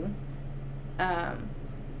you.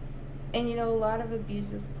 And a lot of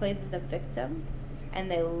abusers play the victim,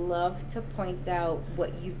 and they love to point out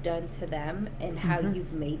what you've done to them and how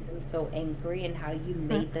you've made them so angry and how you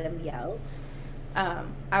made them yell.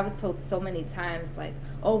 I was told so many times, like,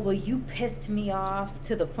 oh, well, you pissed me off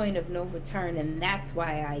to the point of no return, and that's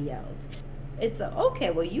why I yelled. It's like,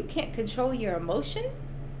 okay, well, you can't control your emotions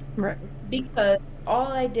Right. because all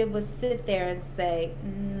I did was sit there and say,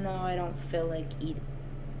 no, I don't feel like eating.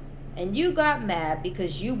 And you got mad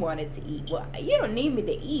because you wanted to eat. Well, you don't need me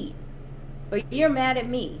to eat, but you're mad at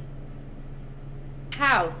me.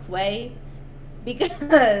 How, Sway?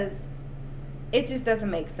 Because it just doesn't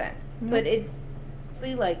make sense. But it's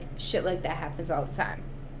like shit like that happens all the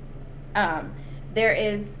time. There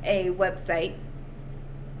is a website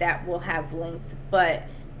that will have linked, but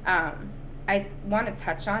I want to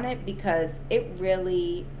touch on it because it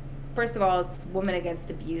really, first of all, it's Women Against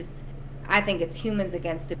Abuse. I think it's humans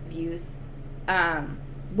against abuse.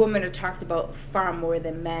 Women are talked about far more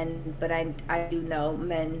than men, but I do know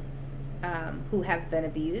men who have been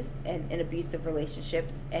abused and in abusive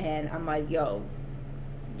relationships, and I'm like, yo,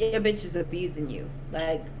 your bitch is abusing you.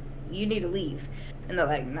 Like, you need to leave. And they're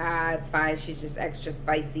like, nah, it's fine. She's just extra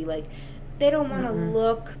spicy. Like, they don't want to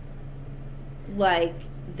look like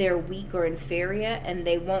they're weak or inferior, and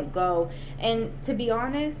they won't go. And to be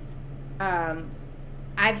honest,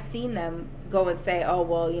 I've seen them go and say, oh,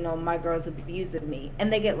 well, you know, my girl's abusing me.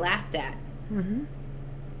 And they get laughed at.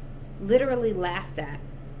 Literally laughed at.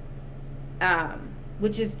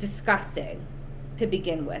 Which is disgusting to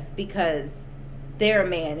begin with, because they're a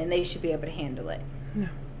man and they should be able to handle it. No.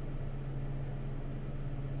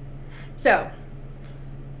 So,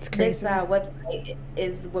 this website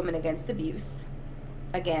is Women Against Abuse.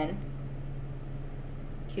 Again,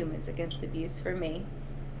 humans against abuse for me.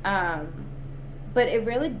 But it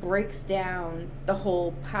really breaks down the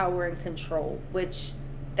whole power and control, which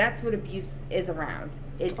that's what abuse is around.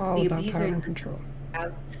 It's all the about abuser power and control.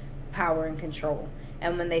 Has power and control.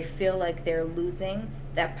 And when they feel like they're losing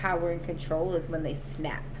that power and control is when they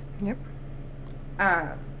snap. Yep.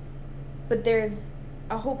 But there's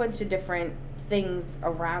a whole bunch of different things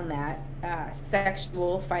around that.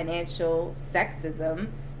 Sexual, financial, sexism,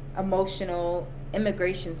 emotional,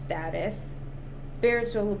 immigration status,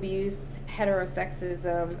 spiritual abuse,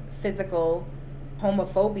 heterosexism, physical,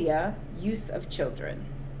 homophobia, use of children.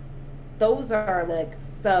 Those are like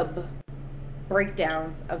sub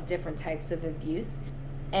breakdowns of different types of abuse.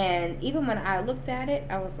 And even when I looked at it,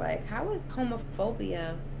 I was like, how is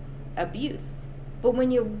homophobia abuse? But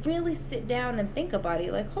when you really sit down and think about it,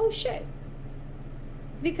 you're like, oh shit.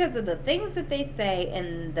 Because of the things that they say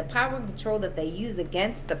and the power and control that they use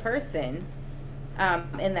against the person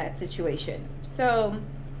in that situation. So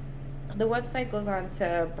the website goes on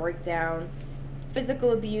to break down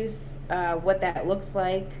physical abuse, what that looks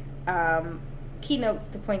like, keynotes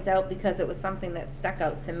to point out because it was something that stuck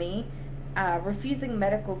out to me. Refusing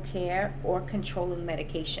medical care or controlling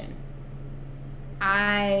medication.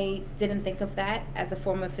 I didn't think of that as a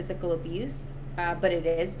form of physical abuse, but it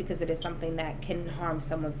is, because it is something that can harm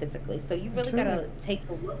someone physically. So you really got to take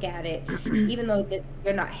a look at it. Even though that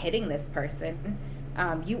you're not hitting this person,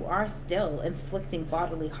 you are still inflicting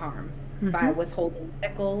bodily harm by withholding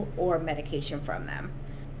medical or medication from them.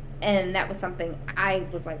 And that was something I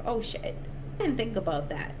was like, oh shit, I didn't think about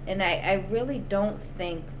that. And I really don't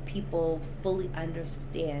think people fully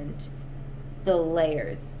understand the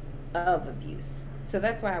layers of abuse. So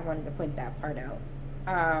that's why I wanted to point that part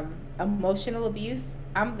out. Emotional abuse,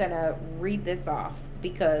 I'm gonna read this off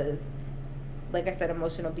because, like I said,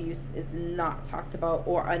 emotional abuse is not talked about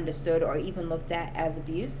or understood or even looked at as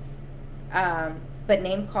abuse. But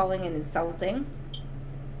name calling and insulting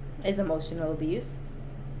is emotional abuse.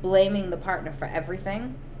 Blaming the partner for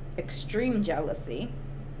everything. Extreme jealousy.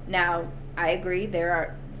 Now, I agree, there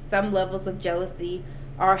are some levels of jealousy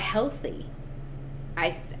are healthy.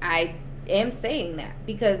 I am saying that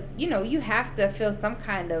because, you know, you have to feel some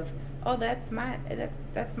kind of, oh, that's my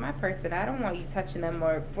person. I don't want you touching them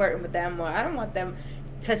or flirting with them, or I don't want them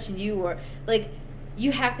touching you, or like,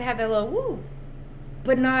 you have to have that little woo,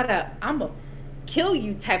 but not a I'm a kill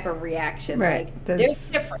you type of reaction. Right. Like, there's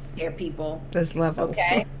different here, people. There's levels.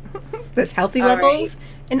 Okay. There's healthy levels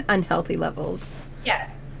and unhealthy levels.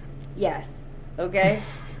 Yes. Okay.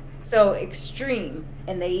 So extreme,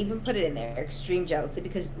 and they even put it in there, extreme jealousy,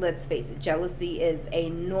 because let's face it, jealousy is a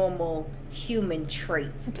normal human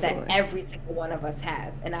trait that every single one of us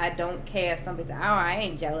has. And I don't care if somebody says, oh, I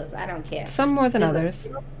ain't jealous. I don't care. Some more than others.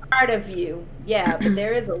 Part of you. Yeah, but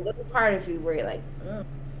there is a little part of you where you're like,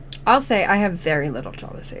 I'll say I have very little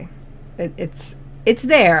jealousy. It's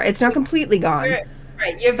there. It's not completely gone.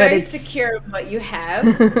 Right, you're very secure in what you have,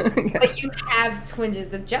 yeah. But you have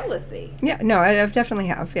twinges of jealousy. Yeah, no, I definitely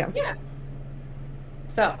have, yeah. Yeah.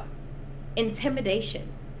 So, intimidation,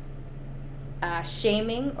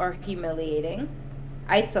 shaming or humiliating,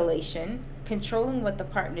 isolation, controlling what the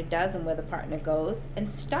partner does and where the partner goes, and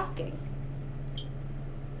stalking.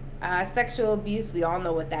 Sexual abuse, we all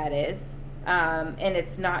know what that is. And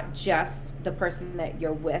it's not just the person that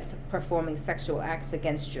you're with performing sexual acts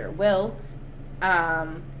against your will,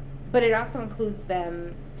 but it also includes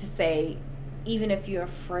them to say, even if you're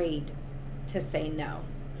afraid to say no,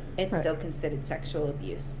 it's Right. still considered sexual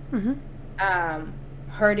abuse. Mm-hmm.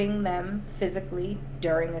 Hurting them physically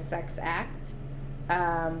during a sex act,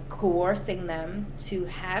 coercing them to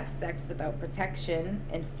have sex without protection,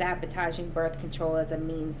 and sabotaging birth control as a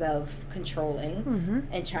means of controlling Mm-hmm.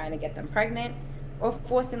 and trying to get them pregnant, or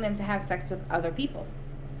forcing them to have sex with other people.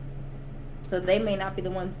 So they may not be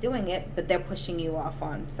the ones doing it, but they're pushing you off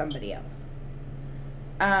on somebody else.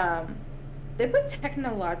 They put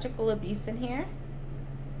technological abuse in here,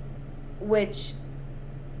 which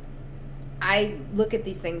I look at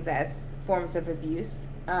these things as forms of abuse.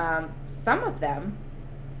 Some of them,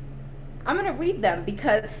 I'm going to read them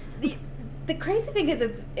because the crazy thing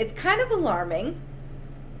is it's kind of alarming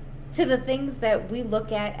to the things that we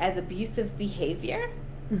look at as abusive behavior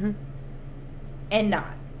Mm-hmm. and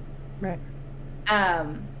not. Right.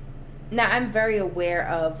 Now, I'm very aware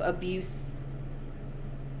of abuse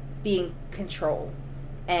being control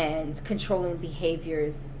and controlling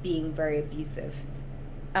behaviors being very abusive.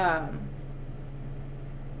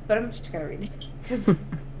 But I'm just going to read this because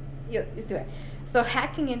you see what. So,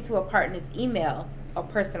 hacking into a partner's email or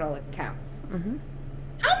personal accounts. Mm-hmm.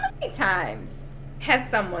 How many times has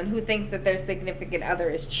someone who thinks that their significant other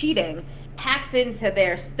is cheating hacked into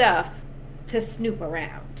their stuff to snoop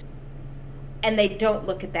around? And they don't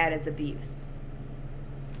look at that as abuse.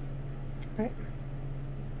 Right.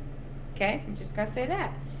 Okay, I'm just gonna say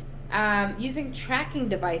that. Using tracking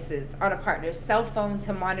devices on a partner's cell phone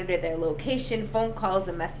to monitor their location, phone calls,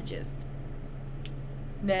 and messages.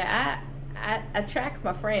 Now, I track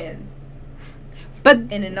my friends But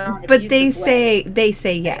in a non-abusive but they way.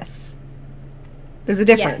 say yes. There's a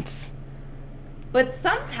difference. But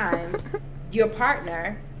sometimes your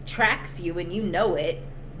partner tracks you and you know it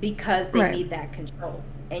because they Right. need that control,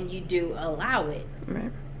 and you do allow it.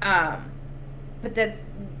 Right. But that's,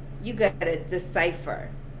 you gotta decipher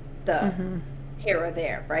the Mm-hmm. here or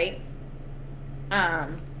there, right?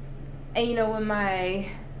 And you know, when my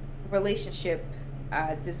relationship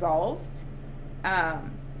dissolved,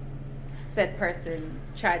 said person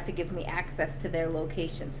tried to give me access to their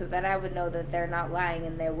location so that I would know that they're not lying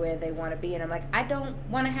and they're where they want to be. And I'm like, I don't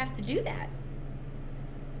want to have to do that.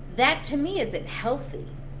 That to me isn't healthy.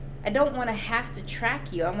 I don't want to have to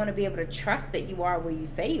track you. I want to be able to trust that you are where you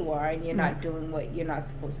say you are and you're not doing what you're not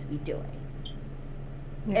supposed to be doing.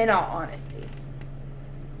 Yeah. In all honesty.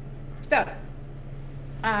 So,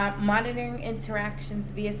 monitoring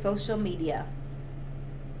interactions via social media.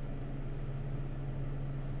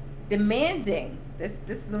 Demanding, this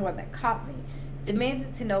is the one that caught me,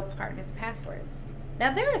 demanded to know partners' passwords.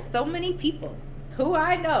 Now, there are so many people who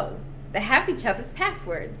I know that have each other's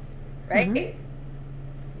passwords, right? Mhm.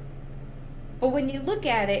 But when you look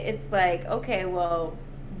at it, it's like, okay, well,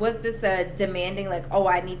 was this a demanding, like, oh,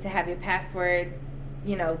 I need to have your password?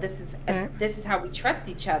 You know, this is how we trust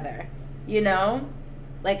each other, you know?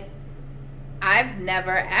 Like, I've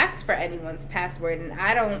never asked for anyone's password, and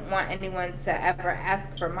I don't want anyone to ever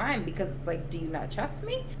ask for mine because it's like, do you not trust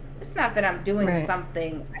me? It's not that I'm doing Right.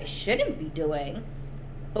 something I shouldn't be doing,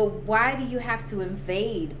 but why do you have to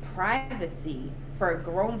invade privacy for a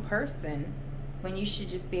grown person when you should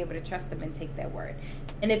just be able to trust them and take their word?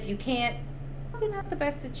 And if you can't, probably not the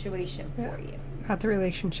best situation Yeah. for you. Not the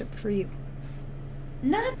relationship for you.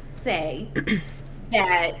 Not to say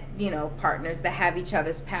that, you know, partners that have each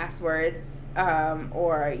other's passwords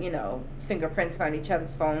or, you know, fingerprints on each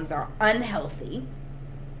other's phones are unhealthy.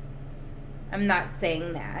 I'm not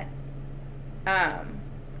saying that.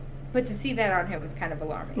 But to see that on here was kind of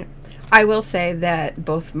alarming. Yeah. I will say that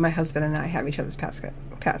both my husband and I have each other's password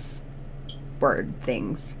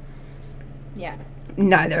things. Yeah.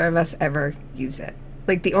 Neither of us ever use it.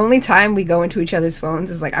 Like, the only time we go into each other's phones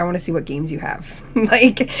is like, I want to see what games you have.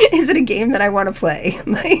 Like, is it a game that I want to play?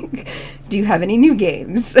 Like, do you have any new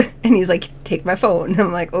games? And he's like, take my phone.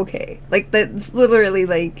 I'm like, okay. Like, that's literally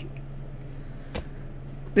like,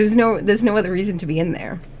 there's no other reason to be in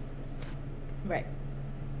there. Right.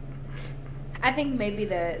 I think maybe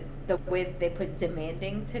the way that they put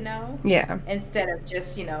demanding to know Yeah. instead of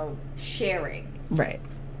just, you know, sharing, Right.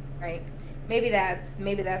 right? Maybe that's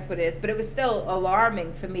what it is. But it was still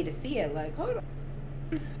alarming for me to see it. Like, hold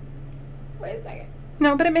on. Wait a second.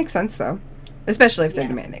 No, but it makes sense though. Especially if they're Yeah.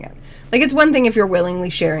 demanding it. Like, it's one thing if you're willingly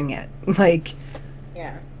sharing it. Like,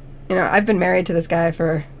 Yeah. you know, I've been married to this guy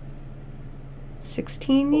for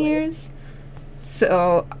 16 years.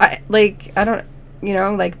 So I don't,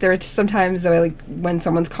 like there are sometimes like when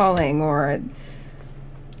someone's calling or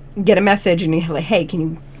get a message and you're like, hey, can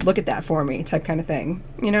you look at that for me, type kind of thing,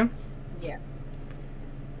 Yeah.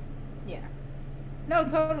 Yeah. No,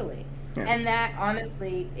 totally. Yeah. And that,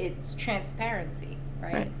 honestly, it's transparency,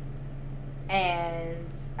 right? And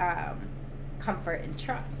comfort and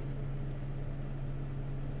trust.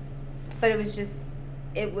 But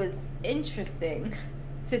it was interesting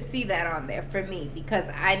to see that on there for me because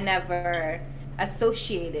I never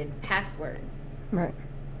associated passwords Right.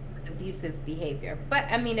 with abusive behavior. But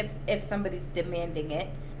I mean, if somebody's demanding it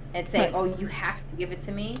and saying, Right. "Oh, you have to give it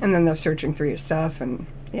to me," And then they're searching through your stuff, and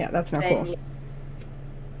yeah, that's not then cool. yeah,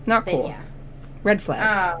 Not then cool. yeah. Red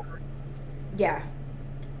flags. Yeah.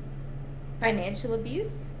 Financial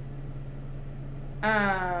abuse.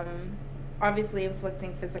 Um, Obviously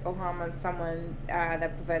inflicting physical harm on someone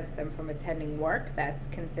that prevents them from attending work. That's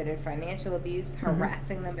considered financial abuse.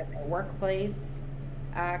 Harassing them at their workplace.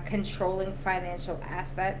 Controlling financial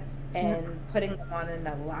assets and putting them on an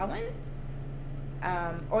allowance.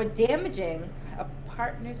 Or damaging a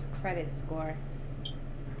partner's credit score.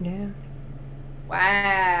 Yeah.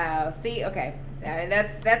 Wow. See, okay.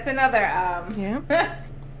 That's another. Yeah.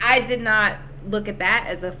 I did not look at that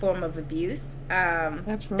as a form of abuse.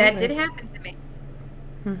 Absolutely. That did happen to me.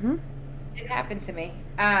 Mm-hmm. It happened to me.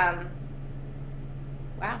 Wow.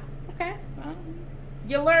 Okay. Well,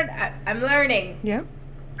 you learn. I'm learning. Yep.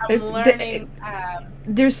 I'm learning.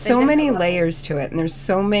 There's so different many levels. layers to it, and there's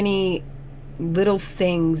so many little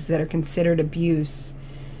things that are considered abuse,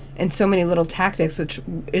 and so many little tactics, which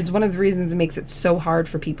is one of the reasons it makes it so hard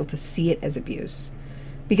for people to see it as abuse,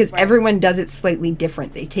 because Right. everyone does it slightly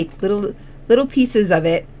different. They take little pieces of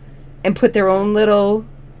it and put their own little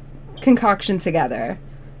concoction together,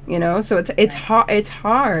 So it's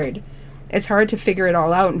hard. It's hard to figure it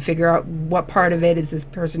all out and figure out what part of it is this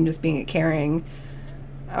person just being a caring,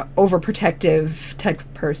 overprotective type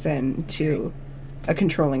of person to a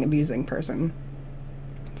controlling, abusing person.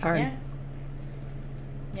 It's hard. Yeah.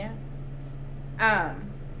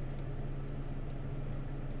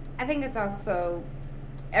 I think it's also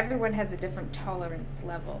everyone has a different tolerance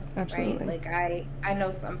level, Absolutely. right? Like I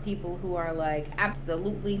know some people who are like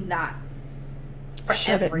absolutely not for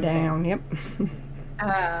Shut everything. it down. Yep.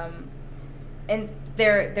 And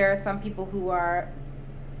there are some people who are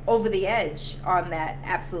over the edge on that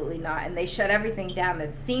absolutely not, and they shut everything down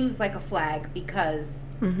that seems like a flag because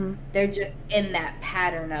Mm-hmm. they're just in that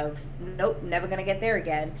pattern of nope, never gonna get there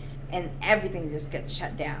again, and everything just gets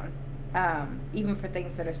shut down. Even for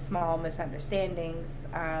things that are small misunderstandings,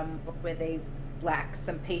 where they lack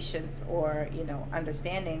some patience or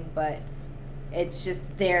understanding, but it's just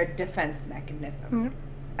their defense mechanism.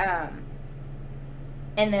 Mm-hmm.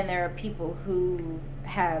 And then there are people who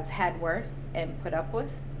have had worse and put up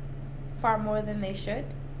with far more than they should.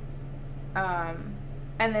 And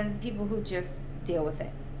then people who just deal with it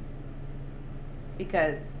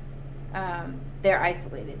because they're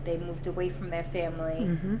isolated. They moved away from their family.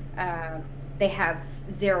 Mm-hmm. They have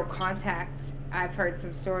zero contact. I've heard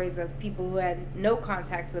some stories of people who had no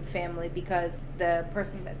contact with family because the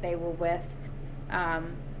person that they were with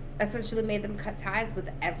essentially made them cut ties with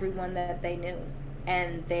everyone that they knew,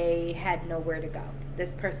 and they had nowhere to go.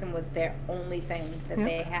 This person was their only thing that Yep.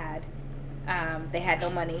 they had. They had no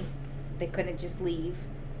money. They couldn't just leave.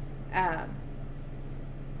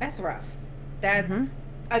 That's rough. That's, Mhm.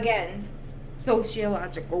 again,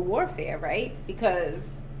 sociological warfare, right? Because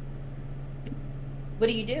what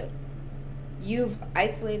do? You've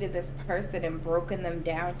isolated this person and broken them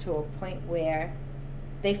down to a point where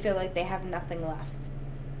they feel like they have nothing left.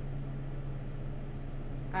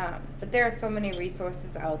 But there are so many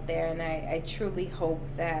resources out there, and I truly hope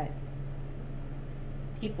that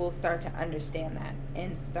people start to understand that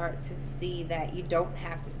and start to see that you don't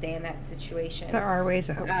have to stay in that situation. There are ways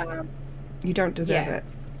out. You don't deserve yeah. it.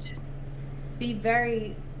 Just be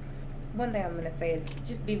very, one thing I'm going to say is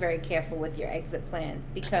just be very careful with your exit plan,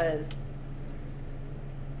 because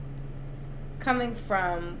coming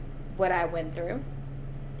from what I went through,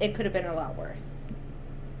 it could have been a lot worse.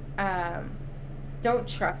 Don't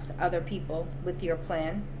trust other people with your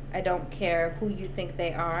plan. I don't care who you think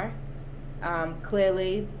they are.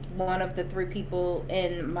 Clearly, one of the three people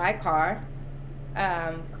in my car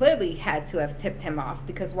clearly had to have tipped him off,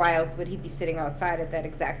 because why else would he be sitting outside at that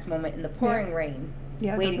exact moment in the pouring rain,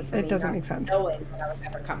 Yeah, waiting for me, it doesn't not make sense. knowing that I was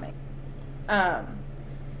ever coming.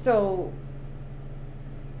 So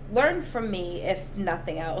learn from me, if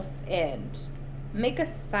nothing else, and make a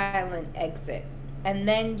silent exit. And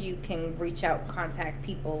then you can reach out and contact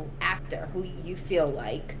people after who you feel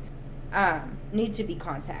like need to be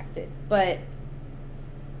contacted. But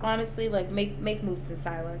honestly, like, make moves in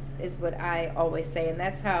silence is what I always say, and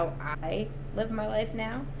that's how I live my life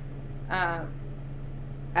now. um,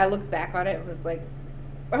 I looked back on it and was like,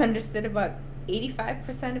 I understood about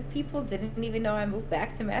 85% of people didn't even know I moved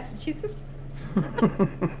back to Massachusetts.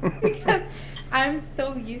 Because I'm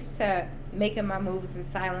so used to making my moves in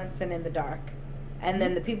silence and in the dark. And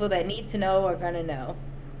then the people that need to know are going to know.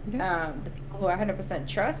 Yeah. The people who I 100%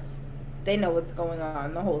 trust, they know what's going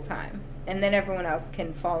on the whole time. And then everyone else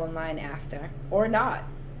can fall in line after or not.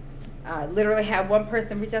 Literally had one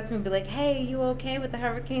person reach out to me and be like, hey, you okay with the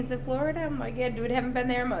hurricanes in Florida? I'm like, yeah, dude, haven't been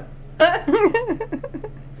there in months.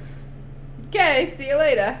 Okay, see you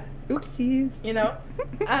later. Oopsies. You know?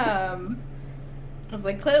 I was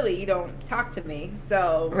like, clearly you don't talk to me,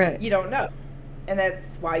 so Right. you don't know. And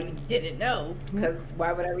that's why you didn't know, because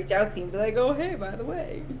why would I reach out to you and be like, oh, hey, by the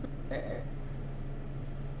way.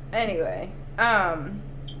 Anyway,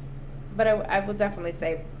 but I will definitely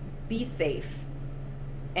say be safe.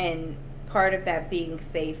 And part of that being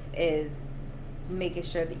safe is making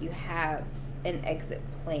sure that you have an exit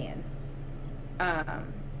plan.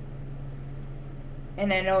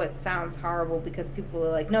 And I know it sounds horrible because people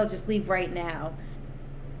are like, no, just leave right now.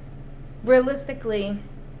 Realistically,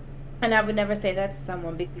 and I would never say that to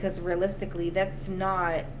someone, because realistically, that's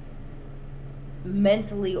not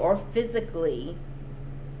mentally or physically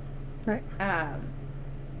Right.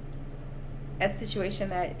 a situation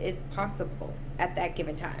that is possible at that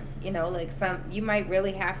given time. You know, like, you might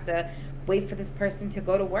really have to wait for this person to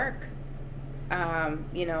go to work.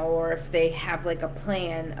 You know, or if they have like a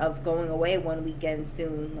plan of going away one weekend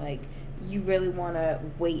soon, like, you really want to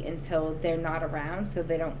wait until they're not around so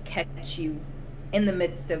they don't catch you in the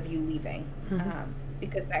midst of you leaving.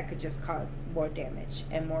 Because that could just cause more damage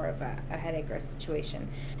and more of a headache or situation,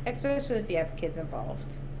 especially if you have kids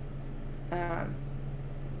involved.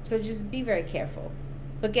 So just be very careful,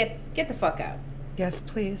 but get the fuck out. Yes,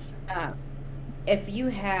 please. If you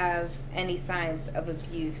have any signs of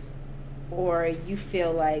abuse, or you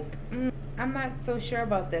feel like, I'm not so sure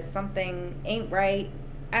about this, something ain't right,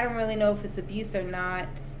 I don't really know if it's abuse or not,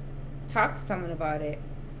 talk to someone about it.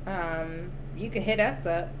 You can hit us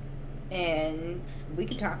up and we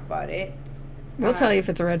can talk about it. We'll tell you if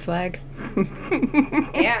it's a red flag.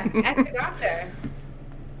 Yeah, ask a doctor.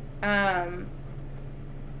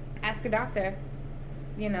 Ask a doctor.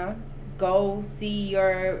 You know, go see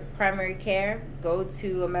your primary care, go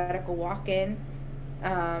to a medical walk-in,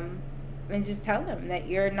 and just tell them that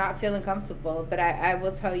you're not feeling comfortable. But I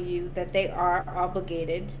will tell you that they are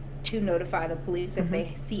obligated to notify the police if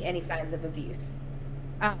they see any signs of abuse.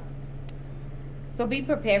 So be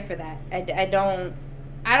prepared for that. I don't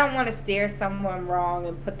want to steer someone wrong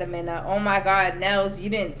and put them in a, oh my God, Nels, you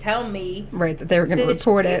didn't tell me. Right, that they were going to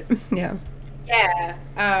report it. Yeah.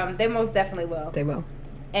 Yeah, they most definitely will. They will.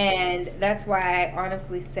 And that's why I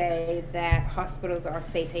honestly say that hospitals are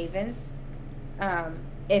safe havens.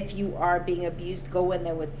 If you are being abused, go in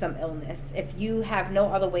there with some illness. If you have no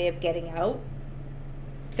other way of getting out,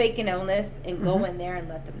 fake an illness and go in there and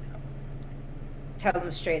let them know. Tell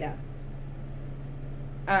them straight up.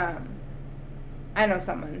 I know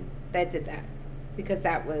someone that did that because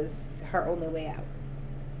that was her only way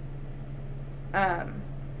out.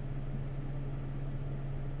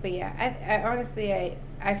 But yeah, I honestly,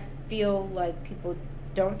 I feel like people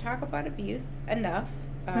don't talk about abuse enough,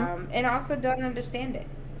 and also don't understand it.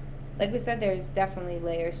 Like we said, there's definitely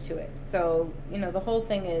layers to it. So, you know, the whole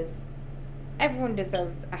thing is everyone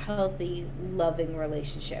deserves a healthy, loving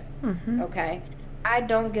relationship. Okay? I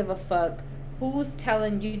don't give a fuck who's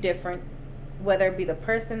telling you different, whether it be the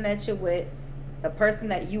person that you're with, the person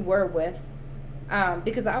that you were with.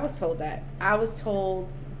 Because I was told that. I was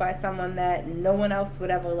told by someone that no one else would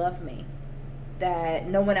ever love me, that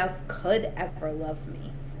no one else could ever love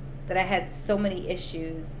me, that I had so many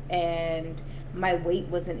issues and my weight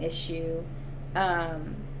was an issue.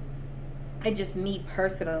 Just me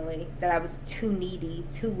personally, that I was too needy,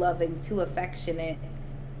 too loving, too affectionate.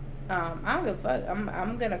 I don't give a fuck.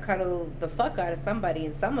 I'm gonna cuddle the fuck out of somebody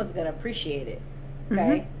and someone's gonna appreciate it.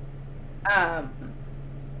 Okay?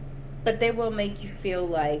 But they will make you feel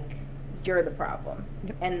like you're the problem,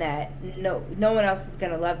 and that no one else is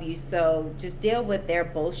gonna love you. So just deal with their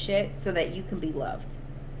bullshit so that you can be loved.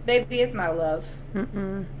 Baby, it's not love.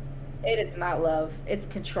 It is not love. It's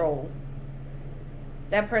control.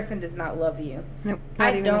 That person does not love you. Nope,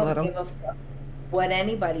 I don't give a fuck what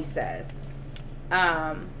anybody says.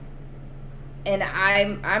 And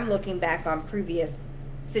I'm looking back on previous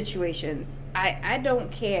situations. I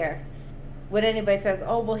don't care what anybody says.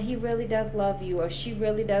 Oh, well, he really does love you, or she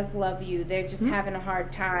really does love you. They're just having a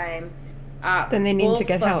hard time. Then they need to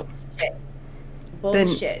get help. Shit. Then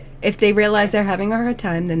Bullshit. if they realize they're having a hard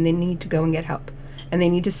time, then they need to go and get help. And they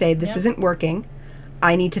need to say, this isn't working.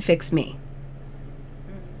 I need to fix me.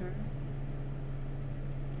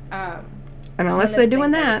 And unless they're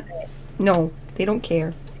doing that, no, they don't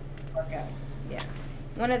care. Okay. Yeah.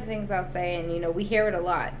 One of the things I'll say, and we hear it a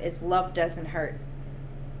lot, is love doesn't hurt.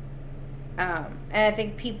 And I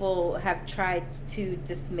think people have tried to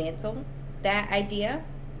dismantle that idea.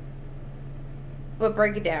 But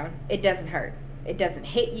break it down. It doesn't hurt. It doesn't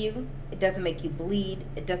hit you. It doesn't make you bleed.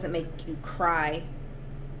 It doesn't make you cry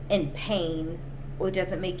in pain. Or it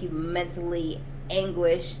doesn't make you mentally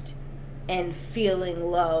anguished and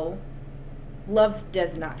feeling low. Love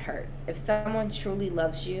does not hurt. If someone truly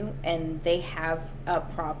loves you and they have a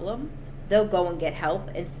problem, they'll go and get help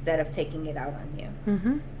instead of taking it out on you.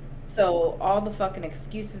 Mm-hmm. So all the fucking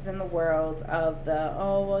excuses in the world of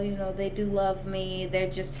they do love me, they're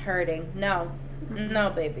just hurting. No,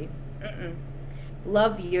 baby. Mm-mm.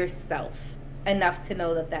 Love yourself enough to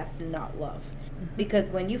know that that's not love. Because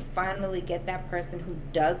when you finally get that person who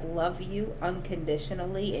does love you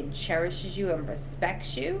unconditionally and cherishes you and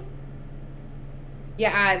respects you,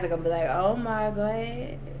 your eyes are going to be like, oh my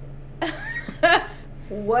God.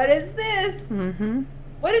 What is this? Mm-hmm.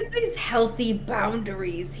 What is these healthy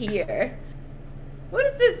boundaries here? What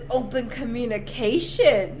is this open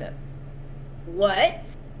communication? What?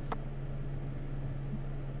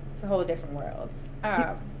 It's a whole different world.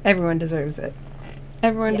 Everyone deserves it.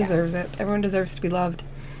 Everyone deserves it. Everyone deserves to be loved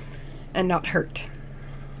and not hurt.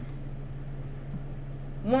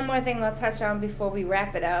 One more thing I'll touch on before we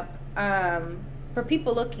wrap it up. For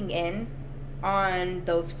people looking in on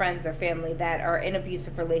those friends or family that are in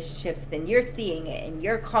abusive relationships, then you're seeing it and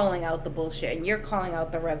you're calling out the bullshit and you're calling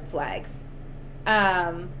out the red flags.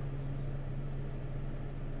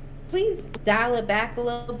 Please dial it back a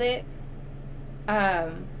little bit.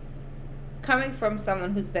 Coming from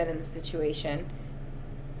someone who's been in the situation,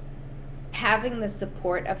 having the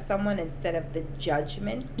support of someone instead of the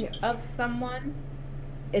judgment of someone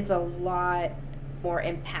is a lot more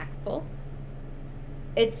impactful.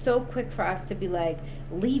 It's so quick for us to be like,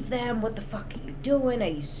 leave them, what the fuck are you doing? Are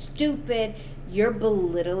you stupid? You're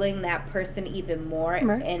belittling that person even more,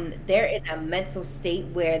 right. And they're in a mental state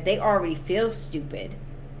where they already feel stupid.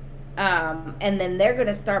 And then they're going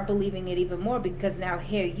to start believing it even more because now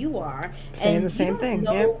here you are. Saying and the same thing.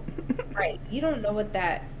 Right. You don't know what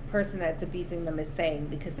that person that's abusing them is saying,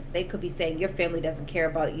 because they could be saying your family doesn't care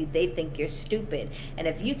about you. They think you're stupid. And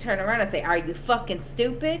if you turn around and say, are you fucking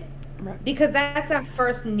stupid? Right. Because that's our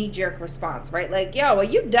first knee-jerk response, right? Like, yo, are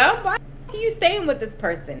you dumb? Why are you staying with this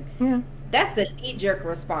person? Yeah. That's the knee-jerk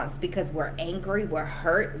response because we're angry, we're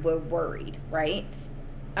hurt, we're worried, right?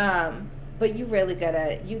 But you really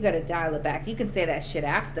gotta dial it back. You can say that shit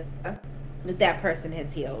after that person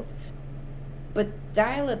has healed, but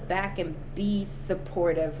dial it back and be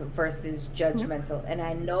supportive versus judgmental. And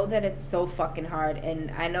I know that it's so fucking hard, and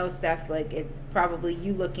I know, Steph, like, it probably,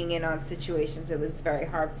 you looking in on situations, it was very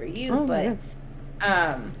hard for you.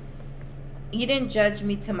 You didn't judge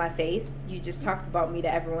me to my face. You just talked about me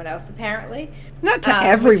to everyone else, apparently. Not to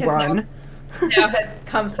everyone. Now has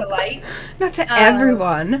come to light. Not to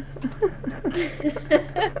everyone.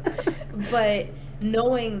 But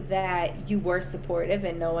knowing that you were supportive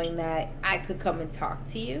and knowing that I could come and talk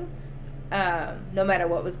to you, no matter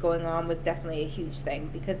what was going on, was definitely a huge thing,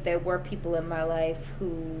 because there were people in my life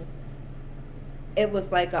who it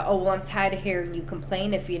was like, I'm tired of hearing you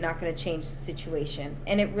complain if you're not going to change the situation.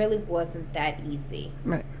 And it really wasn't that easy.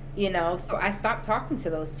 Right. So I stopped talking to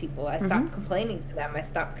those people. I stopped complaining to them. I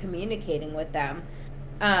stopped communicating with them,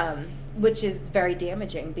 which is very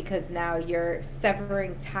damaging, because now you're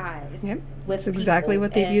severing ties with That's exactly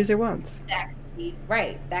what the abuser wants. That could be,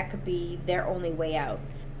 right. That could be their only way out.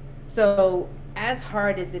 So as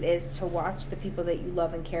hard as it is to watch the people that you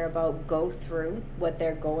love and care about go through what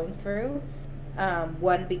they're going through,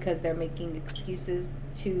 one, because they're making excuses,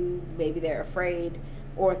 two, maybe they're afraid,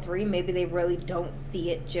 or three, maybe they really don't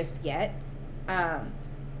see it just yet.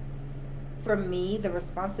 For me, the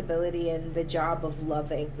responsibility and the job of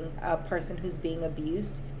loving a person who's being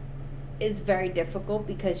abused is very difficult,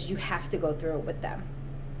 because you have to go through it with them.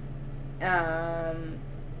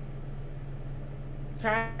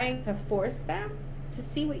 Trying to force them to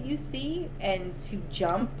see what you see and to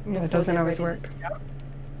jump. Yeah, it doesn't always work.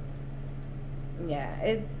 Yeah,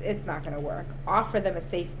 it's not going to work. Offer them a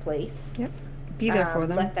safe place. Yep. Be there for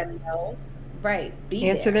them. Let them know. Right.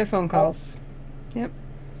 Answer their phone calls. Yep.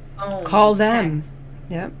 Call them. Text.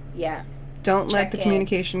 Yep. Yeah. Don't let the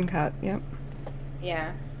communication cut. Yep.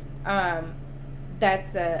 Yeah.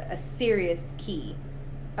 That's a serious key.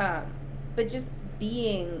 but just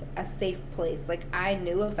being a safe place. Like, I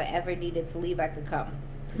knew if I ever needed to leave, I could come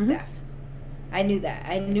to Steph. I knew that.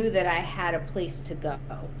 I knew that I had a place to go,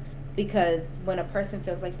 because when a person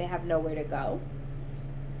feels like they have nowhere to go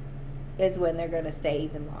is when they're going to stay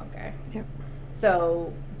even longer. Yep.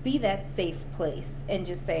 So be that safe place and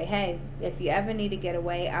just say, hey, if you ever need to get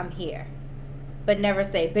away, I'm here. But never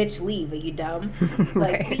say, bitch, leave. Are you dumb? Like,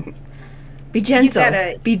 right. Be gentle.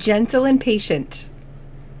 Gotta, be gentle and patient.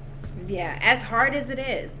 Yeah, as hard as it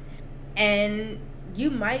is. And you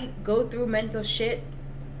might go through mental shit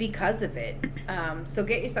because of it. So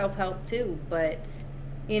get yourself help too. But,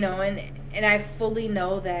 you know, and I fully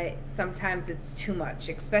know that sometimes it's too much,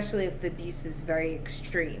 especially if the abuse is very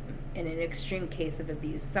extreme. In an extreme case of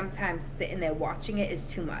abuse, sometimes sitting there watching it is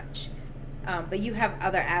too much. But you have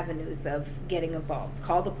other avenues of getting involved.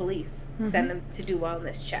 Call the police. Send them to do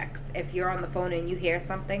wellness checks. If you're on the phone and you hear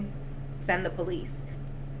something, send the police.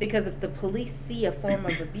 Because if the police see a form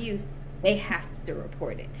of abuse, they have to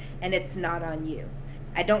report it. And it's not on you.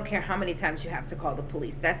 I don't care how many times you have to call the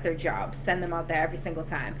police. That's their job. Send them out there every single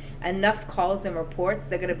time. Enough calls and reports,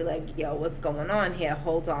 they're going to be like, yo, what's going on here?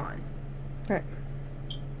 Hold on. Right.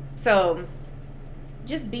 So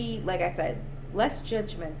just be, like I said, less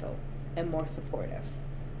judgmental and more supportive.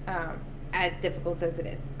 As difficult as it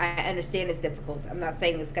is. I understand it's difficult. I'm not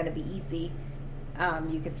saying it's going to be easy.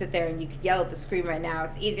 You can sit there and you can yell at the screen right now.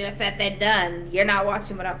 It's easier said than done. You're not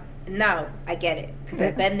watching what I'm... No, I get it. Because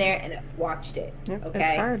I've been there and I've watched it. Yep, okay?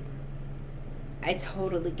 It's hard. I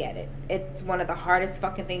totally get it. It's one of the hardest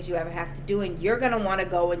fucking things you ever have to do. And you're going to want to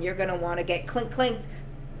go and you're going to want to get clinked.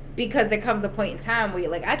 Because there comes a point in time where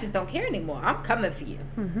you're like, I just don't care anymore. I'm coming for you.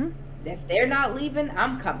 If they're not leaving,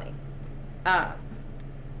 I'm coming.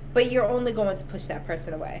 But you're only going to push that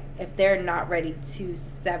person away if they're not ready to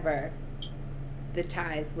sever the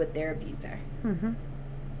ties with their abuser.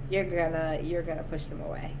 You're gonna push them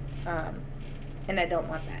away, and I don't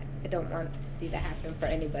want that. I don't want to see that happen for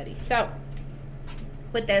anybody. So,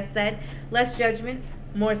 with that said, less judgment,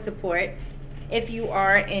 more support. If you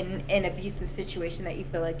are in an abusive situation that you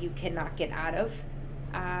feel like you cannot get out of,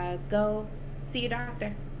 go see a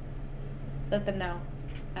doctor. Let them know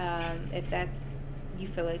if you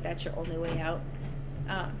feel like that's your only way out.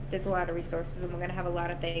 There's a lot of resources, and we're gonna have a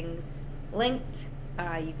lot of things linked.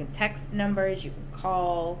 You can text numbers, you can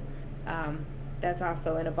call. That's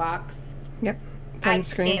also in a box. Yep. It's on the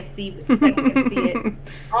screen. I can't see, but I can see it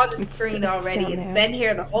on the screen already. It's been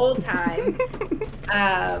here the whole time.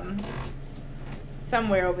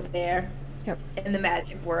 Somewhere over there. Yep. In the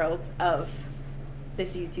magic world of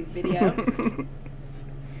this YouTube video.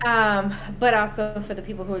 But also for the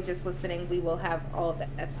people who are just listening, we will have all of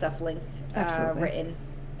that stuff linked, written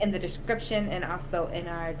in the description and also in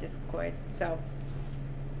our Discord. So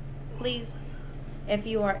please, if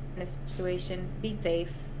you are in a situation, be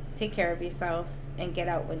safe, take care of yourself, and get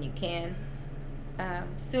out when you can,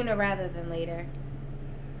 sooner rather than later.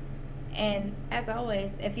 And as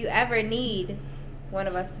always, if you ever need one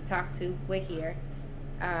of us to talk to, we're here.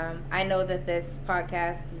 I know that this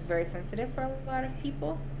podcast is very sensitive for a lot of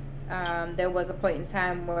people. There was a point in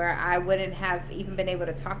time where I wouldn't have even been able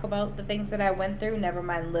to talk about the things that I went through, never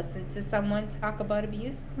mind listen to someone talk about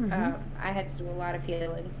abuse. I had to do a lot of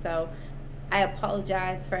healing. So I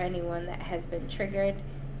apologize for anyone that has been triggered.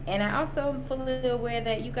 And I also am fully aware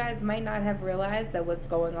that you guys might not have realized that what's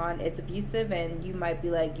going on is abusive, and you might be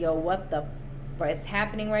like, yo, what the is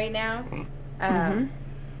happening right now?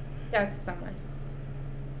 Reach out to someone.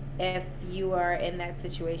 If you are in that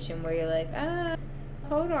situation where you're like,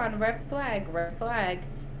 hold on, red flag.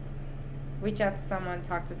 Reach out to someone,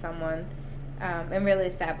 talk to someone, and really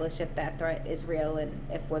establish if that threat is real and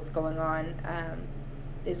if what's going on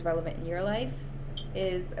is relevant in your life,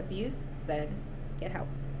 is abuse, then get help.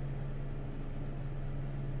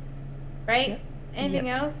 Right? Yep. Anything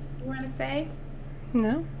else you want to say?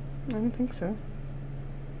 No, I don't think so.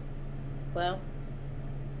 Well,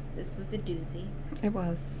 this was a doozy. It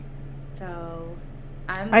was. So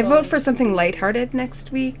I vote for something lighthearted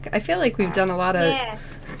next week. I feel like we've done a lot of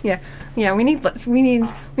yeah. We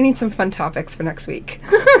need some fun topics for next week.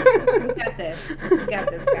 We got this,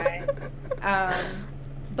 guys.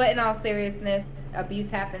 But in all seriousness, abuse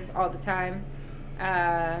happens all the time.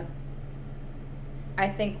 I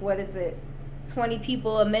think 20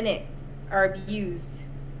 people a minute are abused.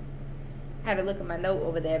 I had to look at my note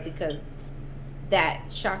over there because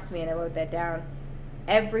that shocked me, and I wrote that down.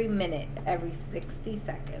 Every minute, every 60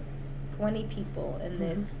 seconds, 20 people in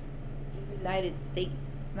this United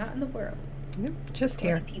States, not in the world, just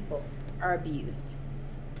here, people are abused.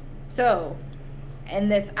 So, in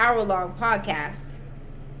this hour-long podcast,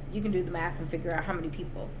 you can do the math and figure out how many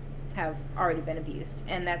people have already been abused,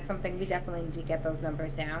 and that's something we definitely need to get those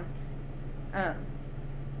numbers down.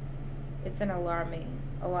 It's an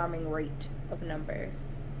alarming rate of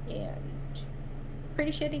numbers, and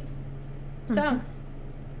pretty shitty. Mm-hmm. So,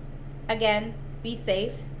 again, be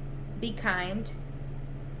safe, be kind,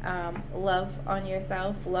 love on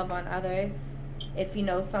yourself, love on others. If you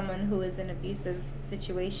know someone who is in an abusive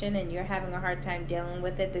situation and you're having a hard time dealing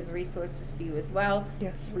with it, there's resources for you as well.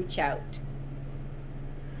 Yes. Reach out.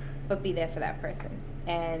 But be there for that person.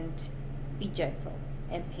 And be gentle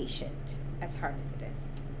and patient, as hard as it is.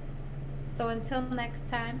 So until next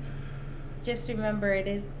time, just remember it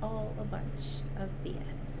is all a bunch of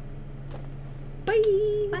BS. Bye.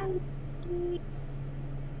 Bye.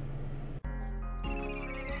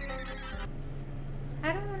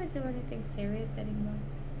 I don't want to do anything serious anymore.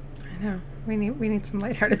 I know. We need some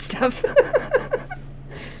lighthearted stuff.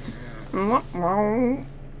 I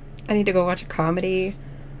need to go watch a comedy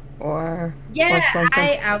or something.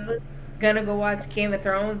 I was gonna go watch Game of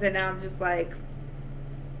Thrones, and now I'm just like,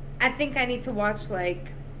 I think I need to watch no,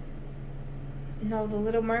 The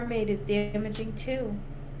Little Mermaid is damaging too.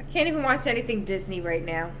 I can't even watch anything Disney right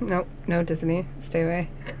now. Nope, no Disney. Stay away.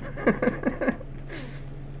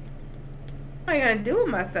 What am I gonna do with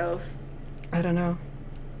myself? I don't know.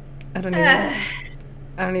 I don't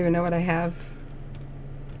even know what I have.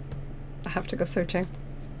 I'll have to go searching.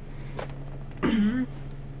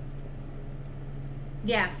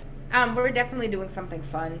 Yeah. We're definitely doing something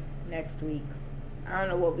fun next week. I don't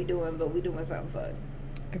know what we're doing, but we're doing something fun.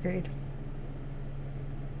 Agreed.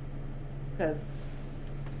 Because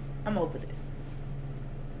I'm over this.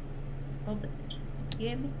 Over this. You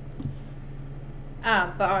hear me?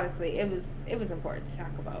 But honestly, it was important to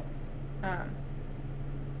talk about.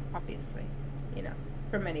 Obviously,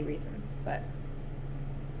 for many reasons. But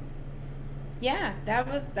yeah, that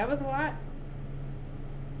was a lot.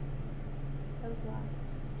 That was a lot.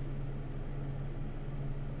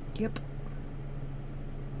 Yep.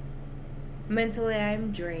 Mentally,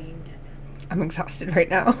 I'm drained. I'm exhausted right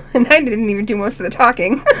now, and I didn't even do most of the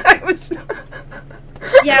talking. I was.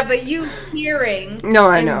 Yeah, but you hearing. No,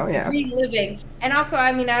 I know. Yeah. Reliving, and also,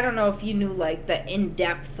 I mean, I don't know if you knew the in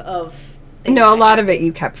depth of. No, a lot of it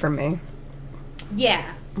you kept from me.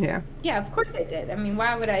 Yeah. Yeah. Yeah, of course I did. I mean,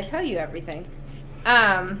 why would I tell you everything?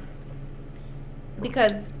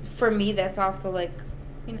 Because for me, that's also a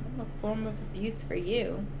form of abuse for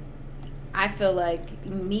you. I feel like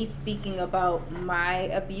me speaking about my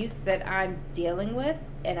abuse that I'm dealing with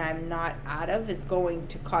and I'm not out of is going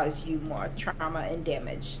to cause you more trauma and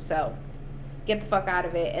damage. So get the fuck out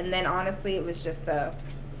of it. And then honestly, it was just now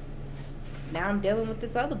I'm dealing with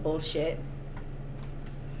this other bullshit.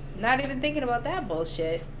 Not even thinking about that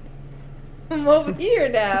bullshit. I'm over here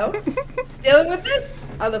now, dealing with this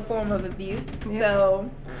other form of abuse. Yep. So,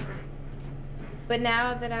 but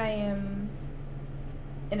now that I am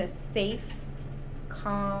in a safe,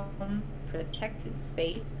 calm, protected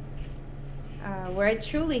space, where I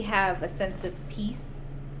truly have a sense of peace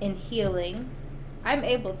and healing, I'm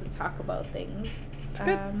able to talk about things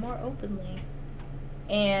more openly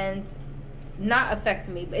and not affect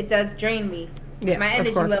me. It does drain me. Yes, my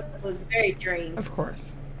energy level is very drained. Of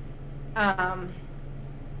course.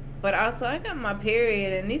 But also I got my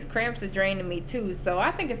period and these cramps are draining me too. So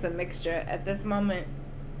I think it's a mixture at this moment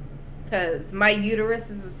because my uterus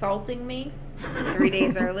is assaulting me 3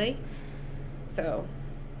 days early. So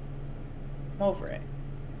I'm over it.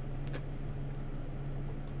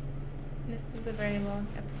 This is a very long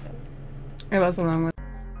episode. It was a long one.